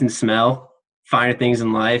 losing taste and smell, finer things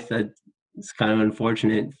in life. It's kind of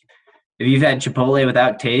unfortunate. If you've had Chipotle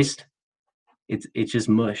without taste, it's just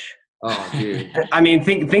mush. Oh, dude. I mean,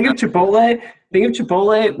 think of Chipotle. Think of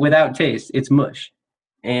Chipotle without taste. It's mush,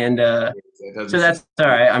 and so that's all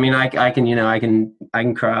right. I mean, I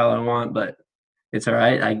can cry all I want, but it's all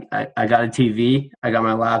right. I got a TV. I got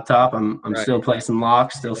my laptop. I'm right. Still placing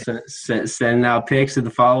locks. Still sending out pics to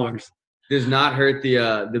the followers. Does not hurt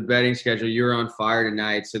the betting schedule. You're on fire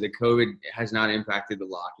tonight, so the COVID has not impacted the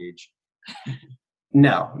lockage.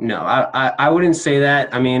 No, I wouldn't say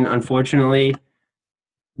that. I mean, unfortunately,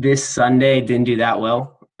 this Sunday didn't do that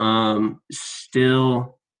well.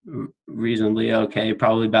 Still reasonably okay,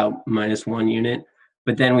 probably about -1 unit.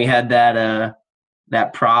 But then we had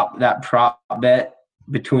that prop bet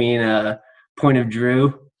between Point of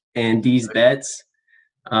Drew and D's Bets.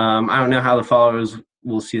 I don't know how the followers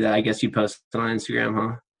will see that. I guess you posted on Instagram,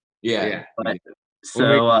 huh? Yeah. But, so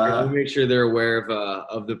we'll make sure they're aware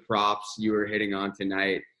of the props you were hitting on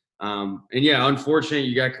tonight. Unfortunately,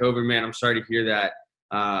 you got COVID, man. I'm sorry to hear that.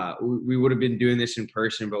 We would have been doing this in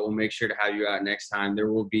person, but we'll make sure to have you out next time.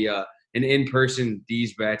 There will be an in-person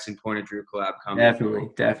D's Bets and Point of Drew collab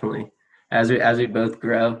coming. Definitely. as we both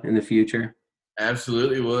grow in the future.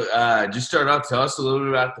 Absolutely. Well, just start off. Tell us a little bit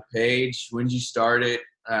about the page. When did you start it?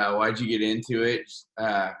 Why'd you get into it?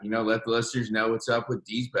 Let the listeners know what's up with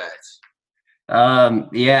D's Bets.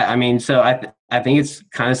 Yeah, I mean, so I think it's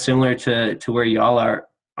kind of similar to where y'all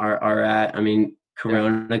are at. I mean,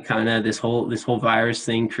 Corona kind of this whole virus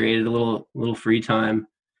thing created a little free time,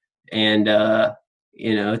 and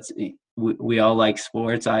we all like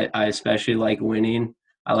sports. I especially like winning.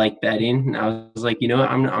 I like betting. And I was like, you know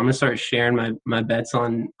what, I'm gonna start sharing my bets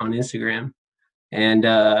on Instagram, and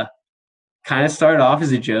kind of started off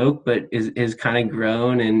as a joke, but is kind of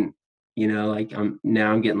grown. And like I'm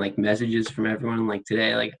getting like messages from everyone. Like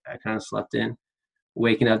today, like I kind of slept in,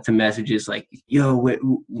 waking up to messages like, yo,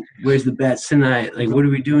 where's the bets tonight? Like, what are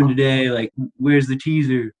we doing today? Like, where's the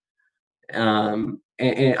teaser? And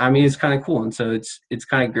I mean, it's kind of cool. And so it's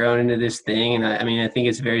kind of grown into this thing. And I mean, I think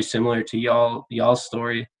it's very similar to y'all's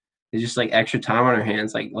story. It's just like extra time on our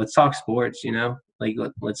hands. Like, let's talk sports, like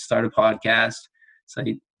let's start a podcast. It's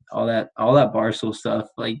like all that Barstool stuff,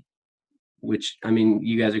 like, which, I mean,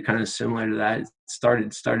 you guys are kind of similar to that. It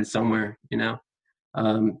started somewhere, so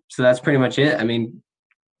that's pretty much it. I mean,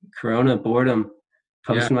 Corona, boredom,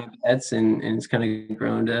 posting my bets, and it's kind of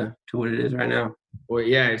grown to what it is right now. Well,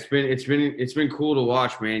 yeah, it's been cool to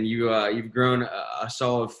watch, man. You've grown a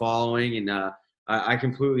solid following, and I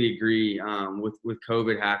completely agree. With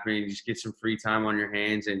COVID happening, just get some free time on your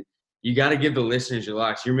hands, and you got to give the listeners your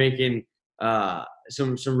likes. You're making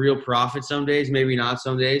some real profit some days, maybe not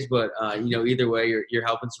some days, but either way, you're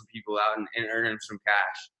helping some people out and earning some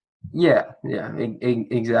cash. Yeah,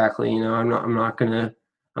 exactly. I'm not gonna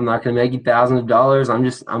make you thousands of dollars. I'm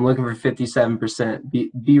looking for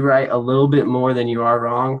 57%. Be right a little bit more than you are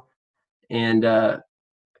wrong, and I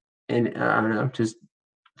don't know, just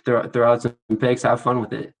throw out some picks, have fun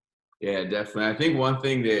with it. Yeah, definitely. I think one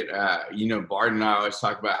thing that Bart and I always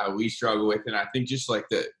talk about how we struggle with, and I think just like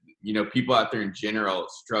people out there in general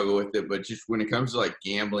struggle with it, but just when it comes to like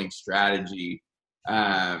gambling strategy,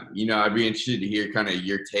 I'd be interested to hear kind of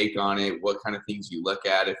your take on it, what kind of things you look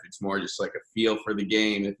at, if it's more just like a feel for the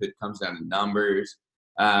game, if it comes down to numbers.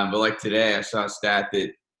 But like today, I saw a stat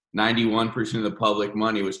that 91% of the public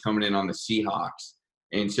money was coming in on the Seahawks.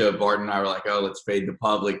 And so Bart and I were like, oh, let's fade the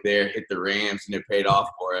public there, hit the Rams, and it paid off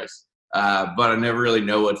for us. But I never really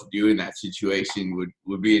know what to do in that situation.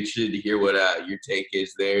 Would be interested to hear what your take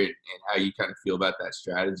is there and how you kind of feel about that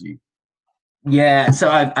strategy. Yeah,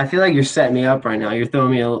 so I feel like you're setting me up right now. You're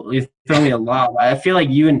throwing me a lot. I feel like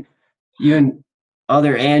you and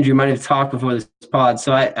other Andrew might have talked before this pod.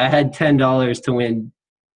 So I had $10 to win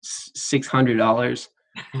 $600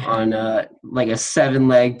 on like a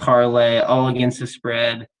 7-leg parlay, all against the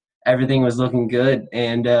spread. Everything was looking good,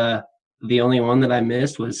 and the only one that I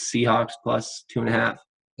missed was Seahawks plus 2.5.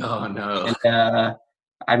 Oh no! And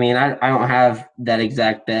I mean, I don't have that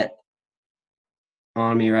exact bet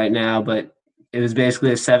on me right now, but it was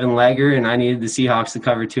basically a 7-legger, and I needed the Seahawks to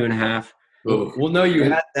cover 2.5. Well, no, you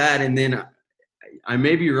had that, and then I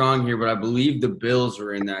may be wrong here, but I believe the Bills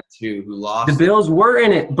were in that too, who lost. The Bills were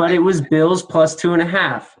in it, but it was Bills plus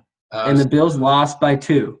 2.5, and the Bills lost by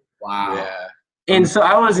 2. Wow. Yeah. And so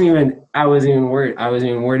I wasn't even worried. I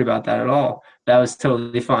wasn't even worried about that at all. That was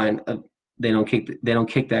totally fine. They don't kick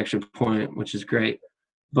the extra point, which is great.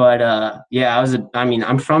 But yeah,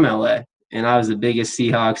 I'm from LA, and I was the biggest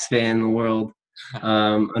Seahawks fan in the world.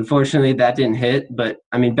 Unfortunately, that didn't hit. But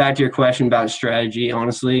I mean, back to your question about strategy.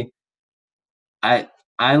 Honestly, I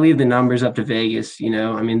leave the numbers up to Vegas.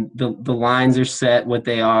 I mean, the lines are set what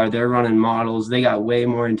they are. They're running models. They got way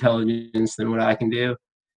more intelligence than what I can do.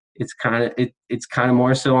 It's kind of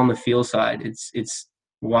more so on the feel side. It's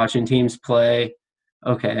watching teams play.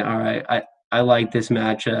 Okay, all right. I like this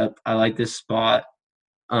matchup. I like this spot.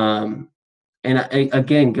 And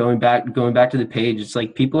again, going back to the page, it's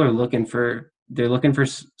like people are looking for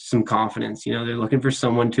some confidence. They're looking for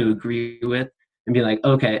someone to agree with and be like,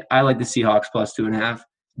 okay, I like the Seahawks plus 2.5.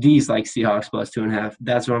 D's like Seahawks plus 2.5.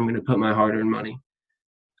 That's where I'm going to put my hard-earned money.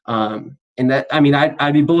 And that, I mean,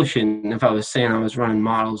 I'd be bullshitting if I was saying I was running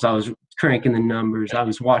models. I was cranking the numbers. I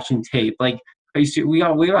was watching tape. Like, we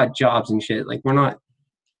got jobs and shit. Like, we're not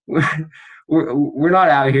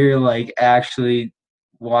out here like actually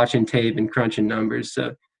watching tape and crunching numbers.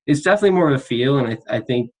 So it's definitely more of a feel, and I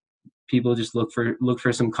think people just look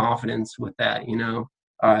for some confidence with that.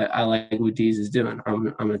 All right, I like what D's is doing.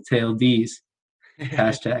 I'm gonna tail D's.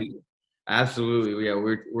 Hashtag. Absolutely, yeah.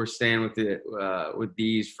 We're staying with it with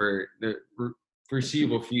D's for the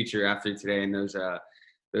foreseeable future after today and those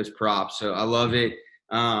props. So I love it.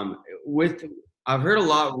 I've heard a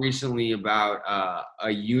lot recently about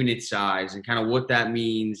a unit size and kind of what that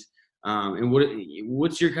means And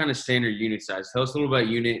what's your kind of standard unit size? Tell us a little about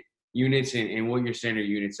units and what your standard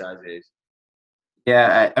unit size is.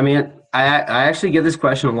 Yeah, I mean, I actually get this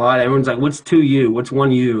question a lot. Everyone's like, "What's 2U? What's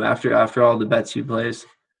 1U?" After all the bets you place.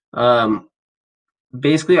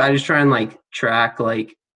 Basically, I just try and like track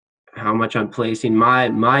like how much I'm placing.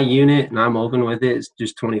 My unit, and I'm open with it, is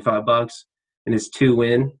just $25, and it's 2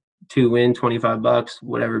 win, 25 bucks,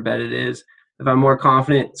 whatever bet it is. If I'm more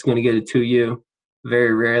confident, it's going to get a 2U.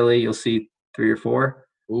 Very rarely you'll see 3 or 4.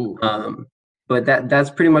 Ooh. But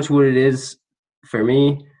that's pretty much what it is for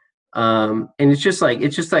me. And it's just like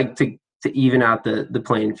to even out the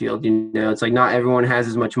playing field. It's like not everyone has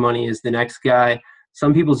as much money as the next guy.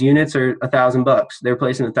 Some people's units are $1,000. They're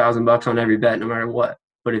placing $1,000 on every bet, no matter what.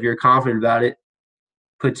 But if you're confident about it,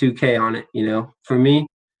 put $2K on it. For me,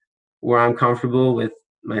 where I'm comfortable with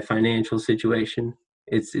my financial situation,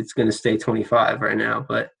 it's going to stay 25 right now.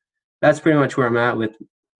 But that's pretty much where I'm at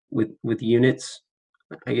with units,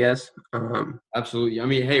 I guess. Absolutely. I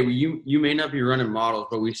mean, hey, you may not be running models,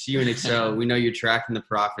 but we see you in Excel. We know you're tracking the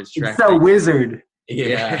profits. Excel wizard.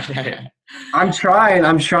 Yeah. I'm trying.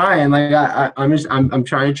 Like I'm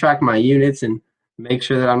trying to track my units and make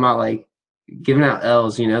sure that I'm not like giving out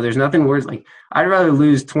L's. There's nothing worse. Like I'd rather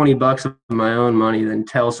lose $20 of my own money than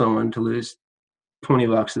tell someone to lose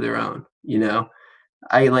 $20 of their own.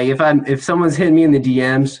 I like if someone's hitting me in the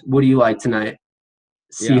DMs, what do you like tonight?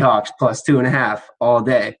 Seahawks plus 2.5 all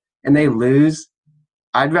day, and they lose.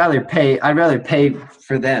 I'd rather pay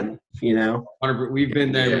for them. We've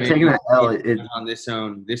been there. Taking that L on this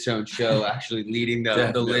own show, actually leading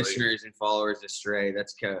the listeners and followers astray.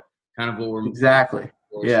 That's kind of what we're exactly.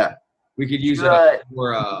 Yeah, we could use it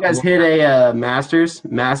for. You guys hit a Masters.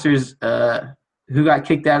 Who got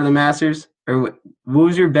kicked out of the Masters? Or what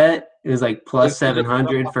was your bet? It was like plus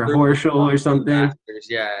 700 for Horschel or something. Masters,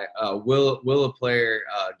 yeah. Will a player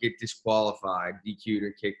get disqualified, DQ'd,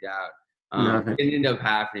 or kicked out? It didn't end up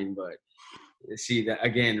happening, but see that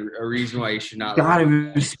again, a reason why you should not. You gotta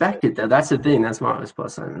respect it though. That's the thing. That's why it was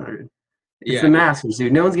plus 700. It's the Masters,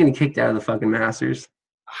 dude. No one's getting kicked out of the fucking Masters.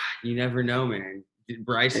 You never know, man.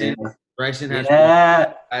 Bryson has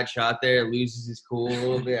a bad shot there. Loses his cool a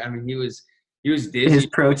little bit. I mean, he was dizzy. His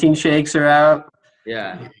protein shakes are out.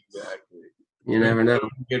 Yeah, exactly. You never know.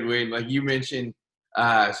 Good win, like you mentioned.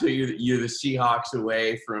 So you're the Seahawks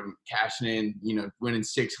away from cashing in, winning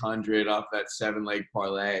 600 off that 7-leg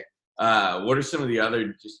parlay. What are some of the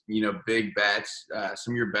other just big bets?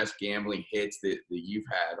 Some of your best gambling hits that you've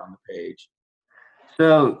had on the page.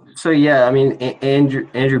 So yeah, I mean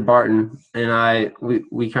Andrew Barton and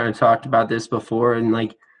we kind of talked about this before, and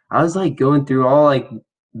like I was like going through all like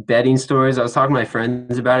betting stories. I was talking to my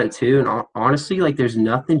friends about it too, and honestly, like there's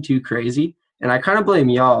nothing too crazy. And I kind of blame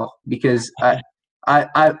y'all because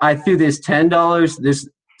I threw this $10 this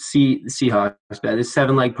Seahawks bet, this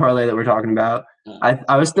 7-leg parlay that we're talking about.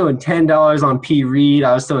 I was throwing $10 on P. Reed.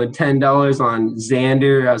 I was throwing $10 on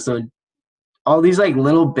Xander. I was throwing all these like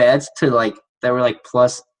little bets to like that were like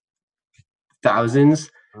plus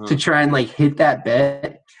thousands to try and like hit that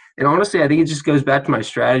bet. And honestly, I think it just goes back to my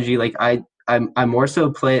strategy. Like I more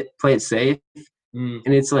so play it safe. And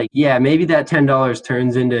it's like, yeah, maybe that $10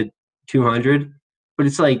 turns into 200, but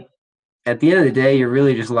it's like at the end of the day, you're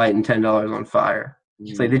really just lighting $10 on fire.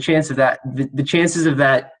 It's like the chances of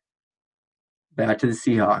that back to the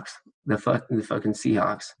Seahawks, the fucking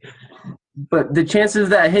Seahawks. But the chances of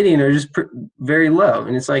that hitting are just very low.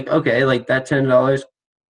 And it's like, okay, like that $10,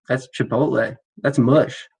 that's Chipotle. That's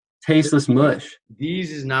mush. Tasteless mush. Deez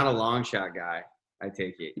is not a long shot guy, I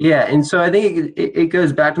take it. Yeah, and so I think it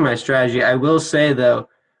goes back to my strategy. I will say, though,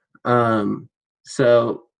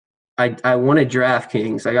 so I won at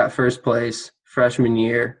DraftKings. I got first place freshman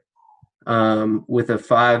year with a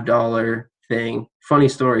 $5 thing. Funny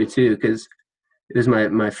story, too, because it was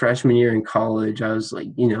my freshman year in college. I was like,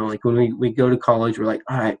 like when we go to college, we're like,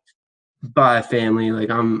 all right, bye, family. Like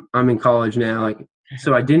I'm in college now. Like,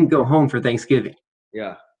 so I didn't go home for Thanksgiving.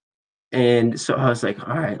 Yeah. And so I was like,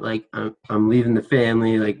 all right, like I'm leaving the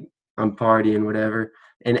family, like I'm partying, whatever.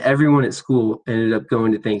 And everyone at school ended up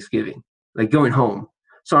going to Thanksgiving, like going home.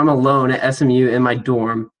 So I'm alone at SMU in my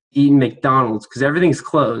dorm eating McDonald's because everything's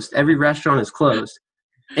closed. Every restaurant is closed.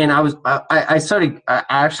 And I started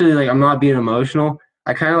actually, like, I'm not being emotional.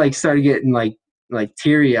 I kind of like started getting like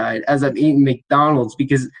teary eyed as I'm eating McDonald's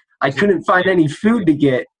because I couldn't find any food to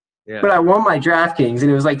get. Yeah. But I won my DraftKings, and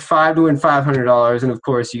it was like $5 to win $500. And of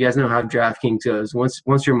course, you guys know how DraftKings goes.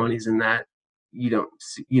 Once your money's in that, you don't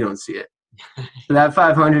see it. So that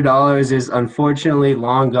 $500 is unfortunately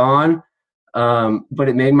long gone. But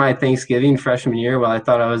it made my Thanksgiving freshman year while I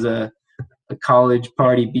thought I was a college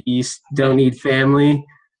party beast, don't need family.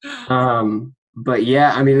 But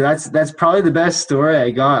yeah, I mean that's probably the best story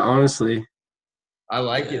I got, honestly. I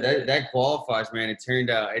like it. That qualifies, man. It turned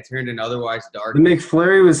an otherwise dark. The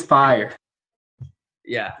McFlurry was fire.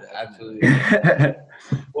 Yeah, absolutely.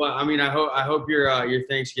 Well, I mean, I hope your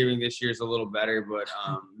Thanksgiving this year is a little better, but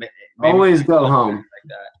maybe Always go home. like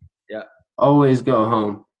that. Yeah. Always go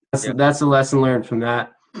home. Yeah. That's a lesson learned from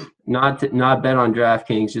that. Not bet on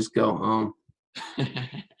DraftKings. Just go home.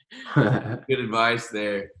 Good advice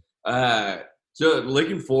there. So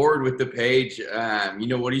looking forward with the page, what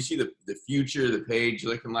do you see the future of the page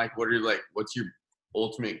looking like? What's your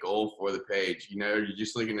ultimate goal for the page? Are you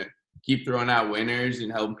just looking to keep throwing out winners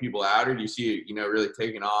and helping people out, or do you see it, really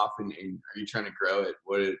taking off and are you trying to grow it?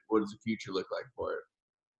 What does the future look like for it?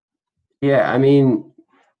 Yeah, I mean,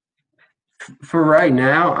 for right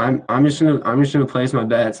now, I'm just gonna place my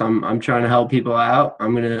bets. I'm trying to help people out.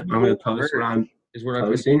 I'm gonna post what I'm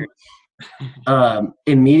posting.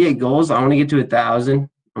 Immediate goals. I want to get to 1,000.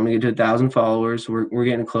 I want to get to 1,000 followers. We're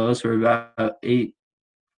getting close. We're about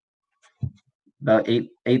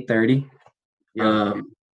 830. Yeah.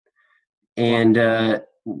 And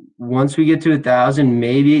once we get to 1,000,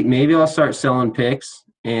 maybe I'll start selling picks.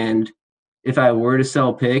 And if I were to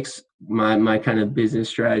sell picks, my kind of business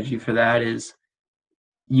strategy for that is,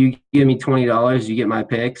 you give me $20, you get my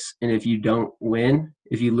picks, and if you don't win,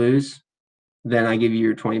 if you lose, then I give you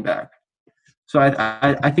your 20 back. So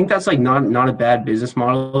I think that's like not a bad business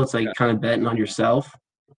model. It's like kind of betting on yourself,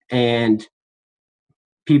 and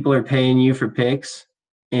people are paying you for picks,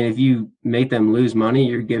 and if you make them lose money,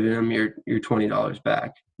 you're giving them your $20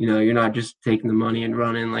 back. You're not just taking the money and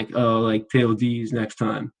running like, oh, like tail D's next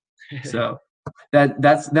time. So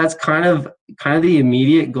that's kind of the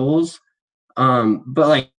immediate goals.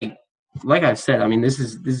 But like I said, I mean, this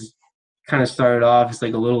is kind of started off as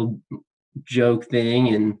like a little joke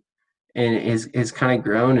thing, and it's kind of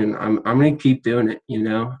grown, and I'm gonna keep doing it.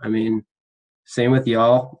 I mean, same with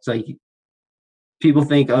y'all. It's like people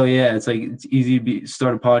think, oh yeah, it's like it's easy to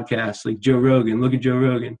start a podcast like Joe Rogan. Look at Joe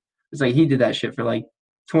Rogan. It's like he did that shit for like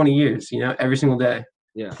 20 years, every single day.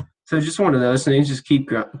 Yeah. So just one of those things. Just keep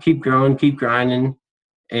growing, keep grinding,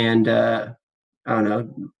 and I don't know,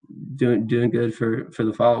 doing good for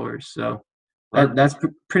the followers. So that's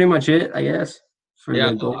pretty much it, I guess. Yeah,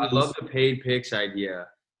 I love the paid picks idea.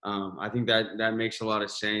 I think that makes a lot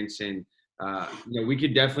of sense, and we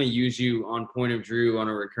could definitely use you on Point of Drew on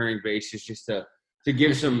a recurring basis, just to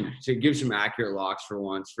give some accurate locks for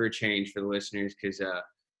once, for a change for the listeners, because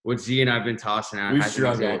what Z and I've been tossing out hasn't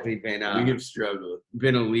exactly been we have struggled,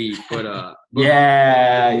 been elite, but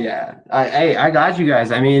yeah. I got you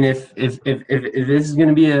guys. I mean, if this is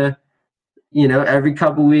gonna be a every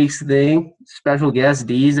couple weeks thing, special guest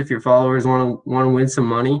D's, if your followers want to win some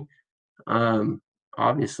money,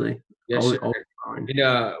 obviously. Yes, sir.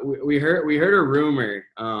 We heard a rumor.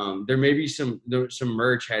 There may be some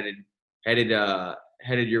merch headed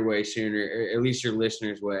your way soon, or at least your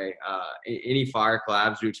listeners' way. Any fire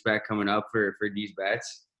collabs you expect coming up for D's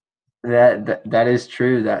bets? That is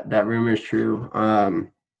true. That rumor is true.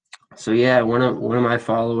 So yeah, one of my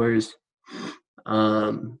followers,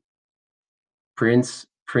 Prince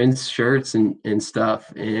shirts and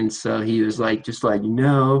stuff, and so he was like, just like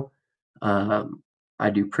I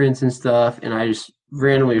do prints and stuff, and I just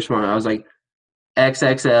randomly responded. I was like,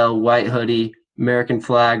 XXL white hoodie, American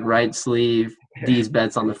flag right sleeve, D's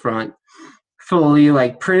bets on the front, fully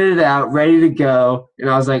like printed it out, ready to go. And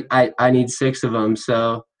I was like, I need 6 of them,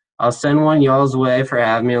 so I'll send one y'all's way for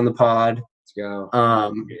having me on the pod. Let's go.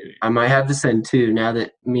 I might have to send 2 now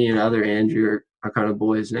that me and other Andrew are kind of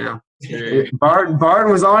boys now.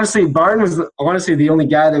 Barton was honestly the only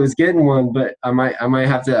guy that was getting one, but I might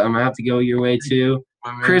have to go your way too.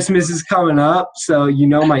 Christmas is coming up, so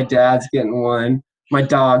my dad's getting one, my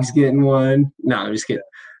dog's getting one. No, I'm just kidding.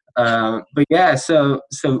 But yeah, so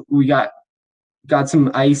we got some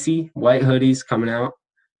icy white hoodies coming out,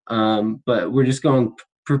 but we're just going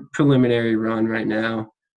preliminary run right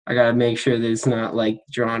now. I gotta make sure that it's not like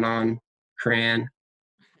drawn on crayon.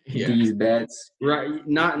 Yeah. These bets, right?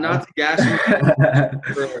 Not to gas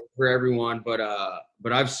for everyone, but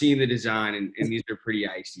I've seen the design, and these are pretty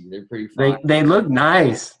icy. They're pretty fun. They look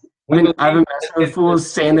nice. I've been messing with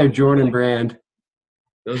fools saying they're Jordan brand.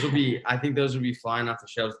 I think those would be flying off the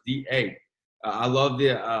shelves. I love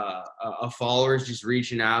the followers just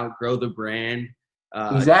reaching out, grow the brand.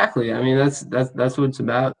 Exactly. I mean, that's what it's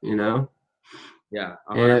about, Yeah.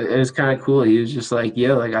 And it was kind of cool. He was just like,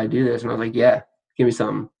 "Yo, like I do this," and I was like, "Yeah, give me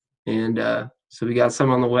something." And so we got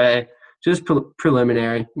some on the way. Just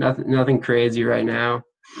preliminary. Nothing crazy right now.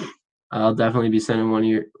 I'll definitely be sending one of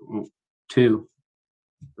your 2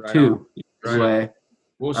 way.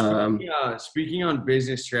 Well, speaking on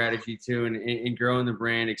business strategy too, and growing the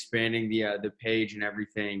brand, expanding the page and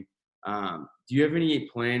everything, do you have any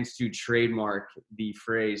plans to trademark the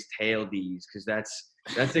phrase "tail D's"? Because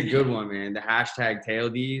that's a good one, man. The hashtag "tail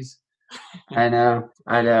D's." I know.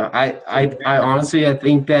 I honestly, I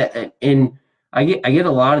think that I get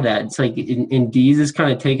a lot of that. It's like in D's is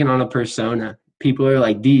kind of taken on a persona. People are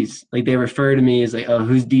like D's, like they refer to me as like, oh,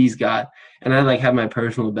 who's D's got? And I like have my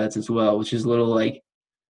personal bets as well, which is a little like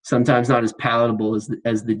sometimes not as palatable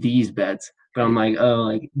as the D's bets. But I'm like, oh,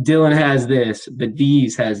 like Dylan has this, but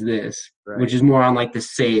D's has this, which is more on like the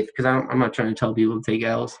safe because I'm not trying to tell people to take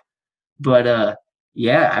L's. But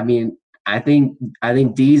yeah, I mean, I think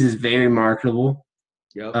D's is very marketable.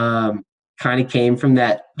 Yep. Kind of came from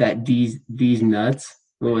that D's nuts.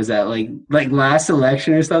 What was that like last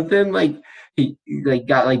election or something? Like he like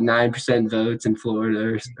got like 9% votes in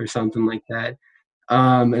Florida or something like that.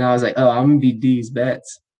 And I was like, oh, I'm gonna be D's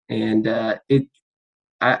bets, and I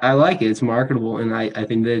like it. It's marketable, and I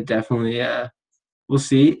think that it definitely we'll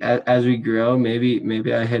see as we grow.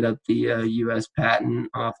 Maybe I hit up the U.S. Patent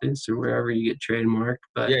Office or wherever you get trademarked.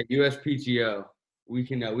 But yeah, USPTO. We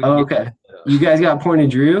can. Okay. You guys got Point of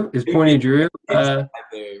Drew? Is Point of Drew? There.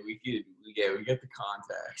 We get the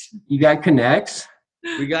contacts. You got connects?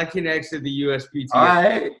 We got connects to the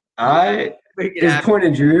USPTO. All right. Is Point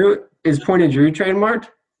of Drew trademarked?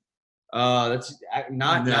 That's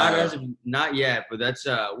not yet, but that's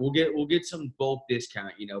we'll get some bulk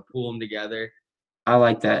discount. Pull them together. I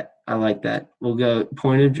like that. We'll go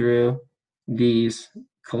Point of Drew, D's,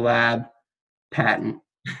 collab, patent.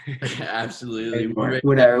 Absolutely.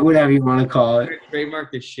 Whatever you want to call it.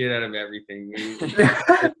 Trademark the shit out of everything. We're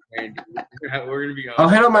gonna be. I'll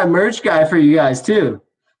hit on my merch guy for you guys too.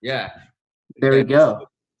 Yeah. There we go.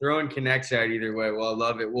 Throwing connects out either way. Well, I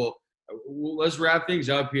love it. Well, let's wrap things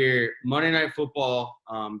up here. Monday Night Football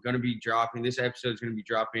going to be dropping. This episode is going to be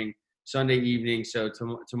dropping Sunday evening. So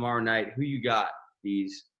tomorrow night, who you got?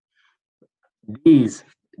 These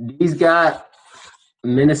got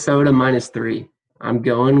Minnesota -3. I'm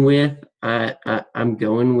going with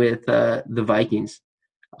the Vikings.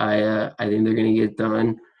 I think they're going to get it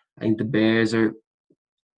done. I think the Bears are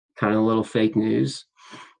kind of a little fake news,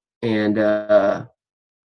 and I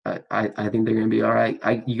think they're going to be all right.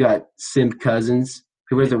 You got Simp Cousins,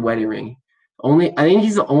 who wears a wedding ring. I think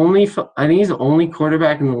he's the only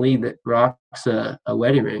quarterback in the league that rocks a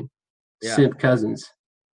wedding ring. Yeah. Simp Cousins.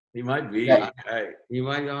 He might be. Yeah. He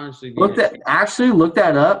might honestly be. Look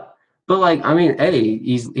that up. But like, I mean, hey,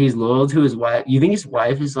 he's loyal to his wife. You think his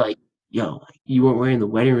wife is like, yo, you weren't wearing the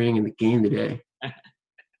wedding ring in the game today?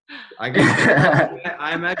 I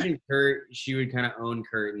imagine Kurt. She would kind of own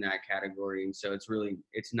Kurt in that category, and so it's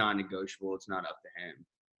non-negotiable. It's not up to him.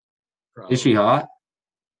 Probably. Is she hot?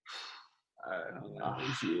 I don't know.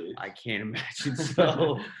 I can't imagine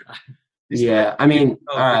so. Yeah, I mean,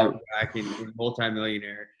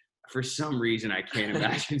 multimillionaire. For some reason, I can't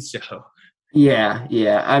imagine so. Yeah.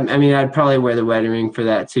 I mean, I'd probably wear the wedding ring for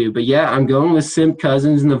that too. But yeah, I'm going with Simp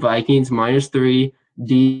Cousins and the Vikings -3,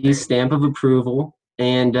 D stamp of approval,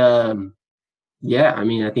 and yeah, I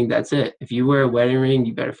mean, I think that's it. If you wear a wedding ring,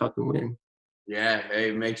 you better fucking win. Yeah,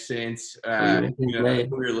 hey, makes sense. What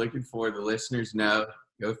we're looking for, the listeners know.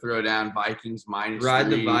 Go throw down Vikings -3. Ride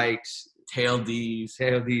the bikes. Tail D's.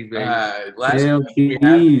 Baby.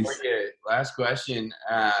 Last question.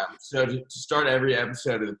 So to start every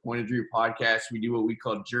episode of the Point of Drew podcast, we do what we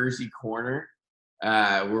call Jersey Corner,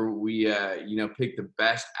 where we pick the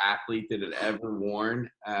best athlete that had ever worn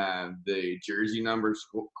the jersey numbers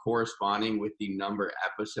corresponding with the number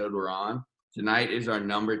episode we're on. Tonight is our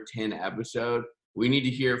number 10 episode. We need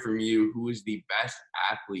to hear from you. Who is the best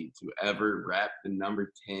athlete to ever rep the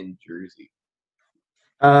number 10 jersey?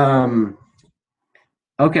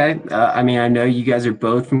 Okay. I mean, I know you guys are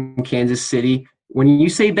both from Kansas City. When you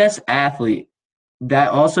say best athlete,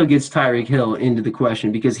 that also gets Tyreek Hill into the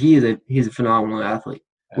question because he's a phenomenal athlete.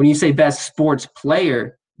 When you say best sports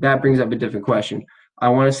player, that brings up a different question. I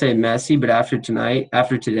want to say Messi, but after today,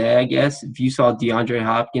 I guess, if you saw DeAndre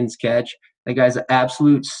Hopkins catch, that guy's an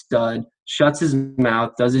absolute stud, shuts his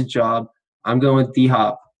mouth, does his job. I'm going with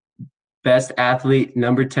D-Hop. Best athlete,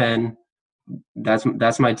 number 10.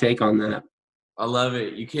 That's my take on that. I love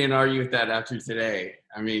it. You can't argue with that after today.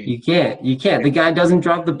 I mean, you can't. The guy doesn't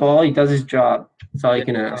drop the ball. He does his job. That's all you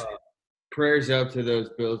can ask. Prayers up to those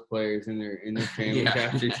Bills players and their families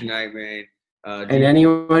after tonight, man. And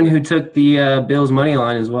anyone who took the Bills money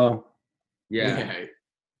line as well. Yeah,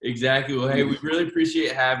 exactly. Well, hey, we really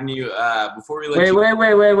appreciate having you. Before we let wait.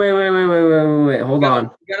 Hold on.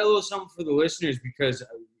 We got a little something for the listeners because,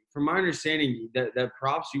 from my understanding, that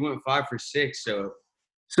props you went 5 for 6. So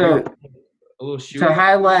So A little shoe. to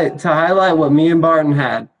highlight what me and Barton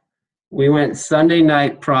had, we went Sunday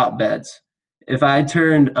night prop bets. If I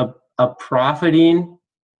turned a profiting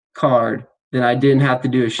card, then I didn't have to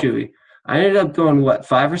do a shoey. I ended up going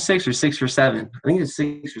 5 or 6 or 6 for 7. I think it's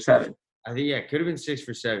 6 or 7. I think it could have been 6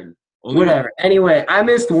 for 7. Whatever. Anyway, I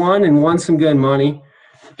missed one and won some good money,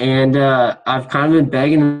 and I've kind of been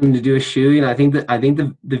begging them to do a shoey, and I think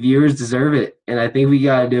the viewers deserve it, and I think we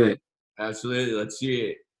got to do it. Absolutely. Let's see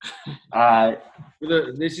it.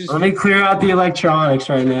 Let me clear out the electronics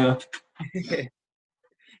right now.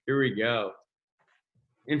 Here we go.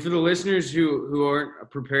 And for the listeners who aren't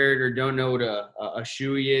prepared or don't know what a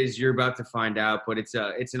shoey is, you're about to find out. But it's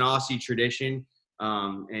an Aussie tradition,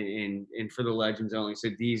 and for the legends only. So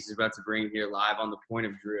Deez is about to bring it here live on the Point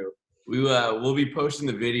of Drew. We'll be posting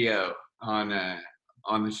the video on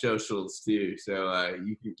the socials too. So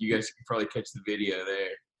you guys can probably catch the video there.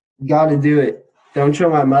 Got to do it. Don't show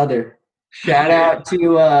my mother. Shout out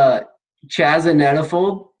to Chaz and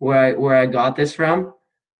Netafold, where I got this from.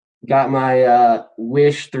 Got my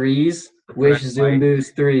Wish 3s, Wish Zoom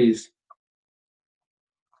Boost 3s.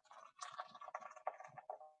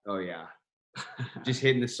 Oh, yeah. Just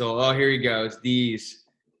hitting the soul. Oh, here he goes. These.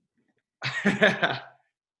 There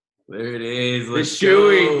it is. Let's The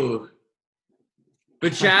shoey.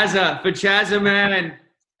 Fachaza, man.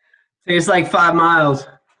 It's like 5 miles.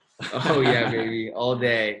 Oh, yeah, baby. All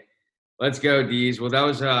day. Let's go, Deez. Well, that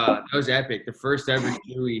was epic. The first ever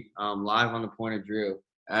shoey live on the Point of Drew.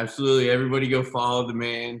 Absolutely. Everybody go follow the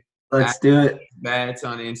man. Let's do it. Bats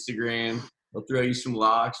on Instagram. They'll throw you some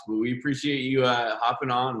locks, but we appreciate you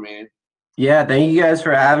hopping on, man. Yeah, thank you guys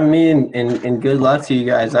for having me, and good luck to you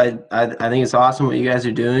guys. I think it's awesome what you guys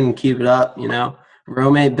are doing, and keep it up.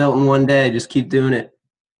 Rome ain't built in one day. Just keep doing it.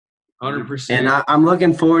 100%. And I'm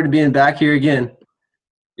looking forward to being back here again.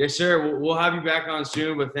 Yes, sir. We'll have you back on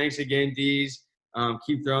soon, but thanks again, Deez.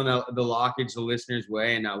 Keep throwing the lockage the listeners'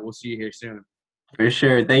 way, and we'll see you here soon. For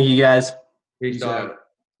sure. Thank you guys. Peace, dog.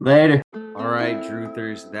 Later. All right,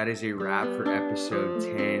 Drewthers, that is a wrap for episode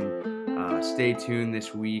 10. Stay tuned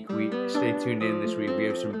this week. Stay tuned in this week. We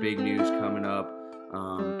have some big news coming up,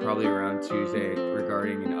 probably around Tuesday,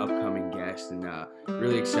 regarding an upcoming guest, and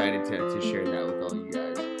really excited to share that with all you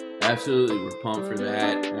guys. Absolutely, we're pumped for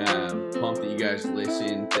that. Pumped that you guys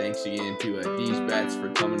listen. Thanks again to Deez Bats for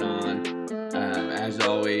coming on. As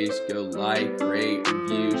always, go like, rate,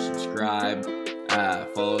 review, subscribe.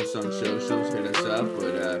 Follow us on socials, hit us up,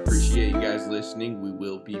 but appreciate you guys listening. We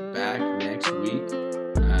will be back next week.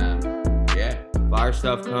 Fire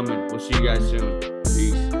stuff coming. We'll see you guys soon.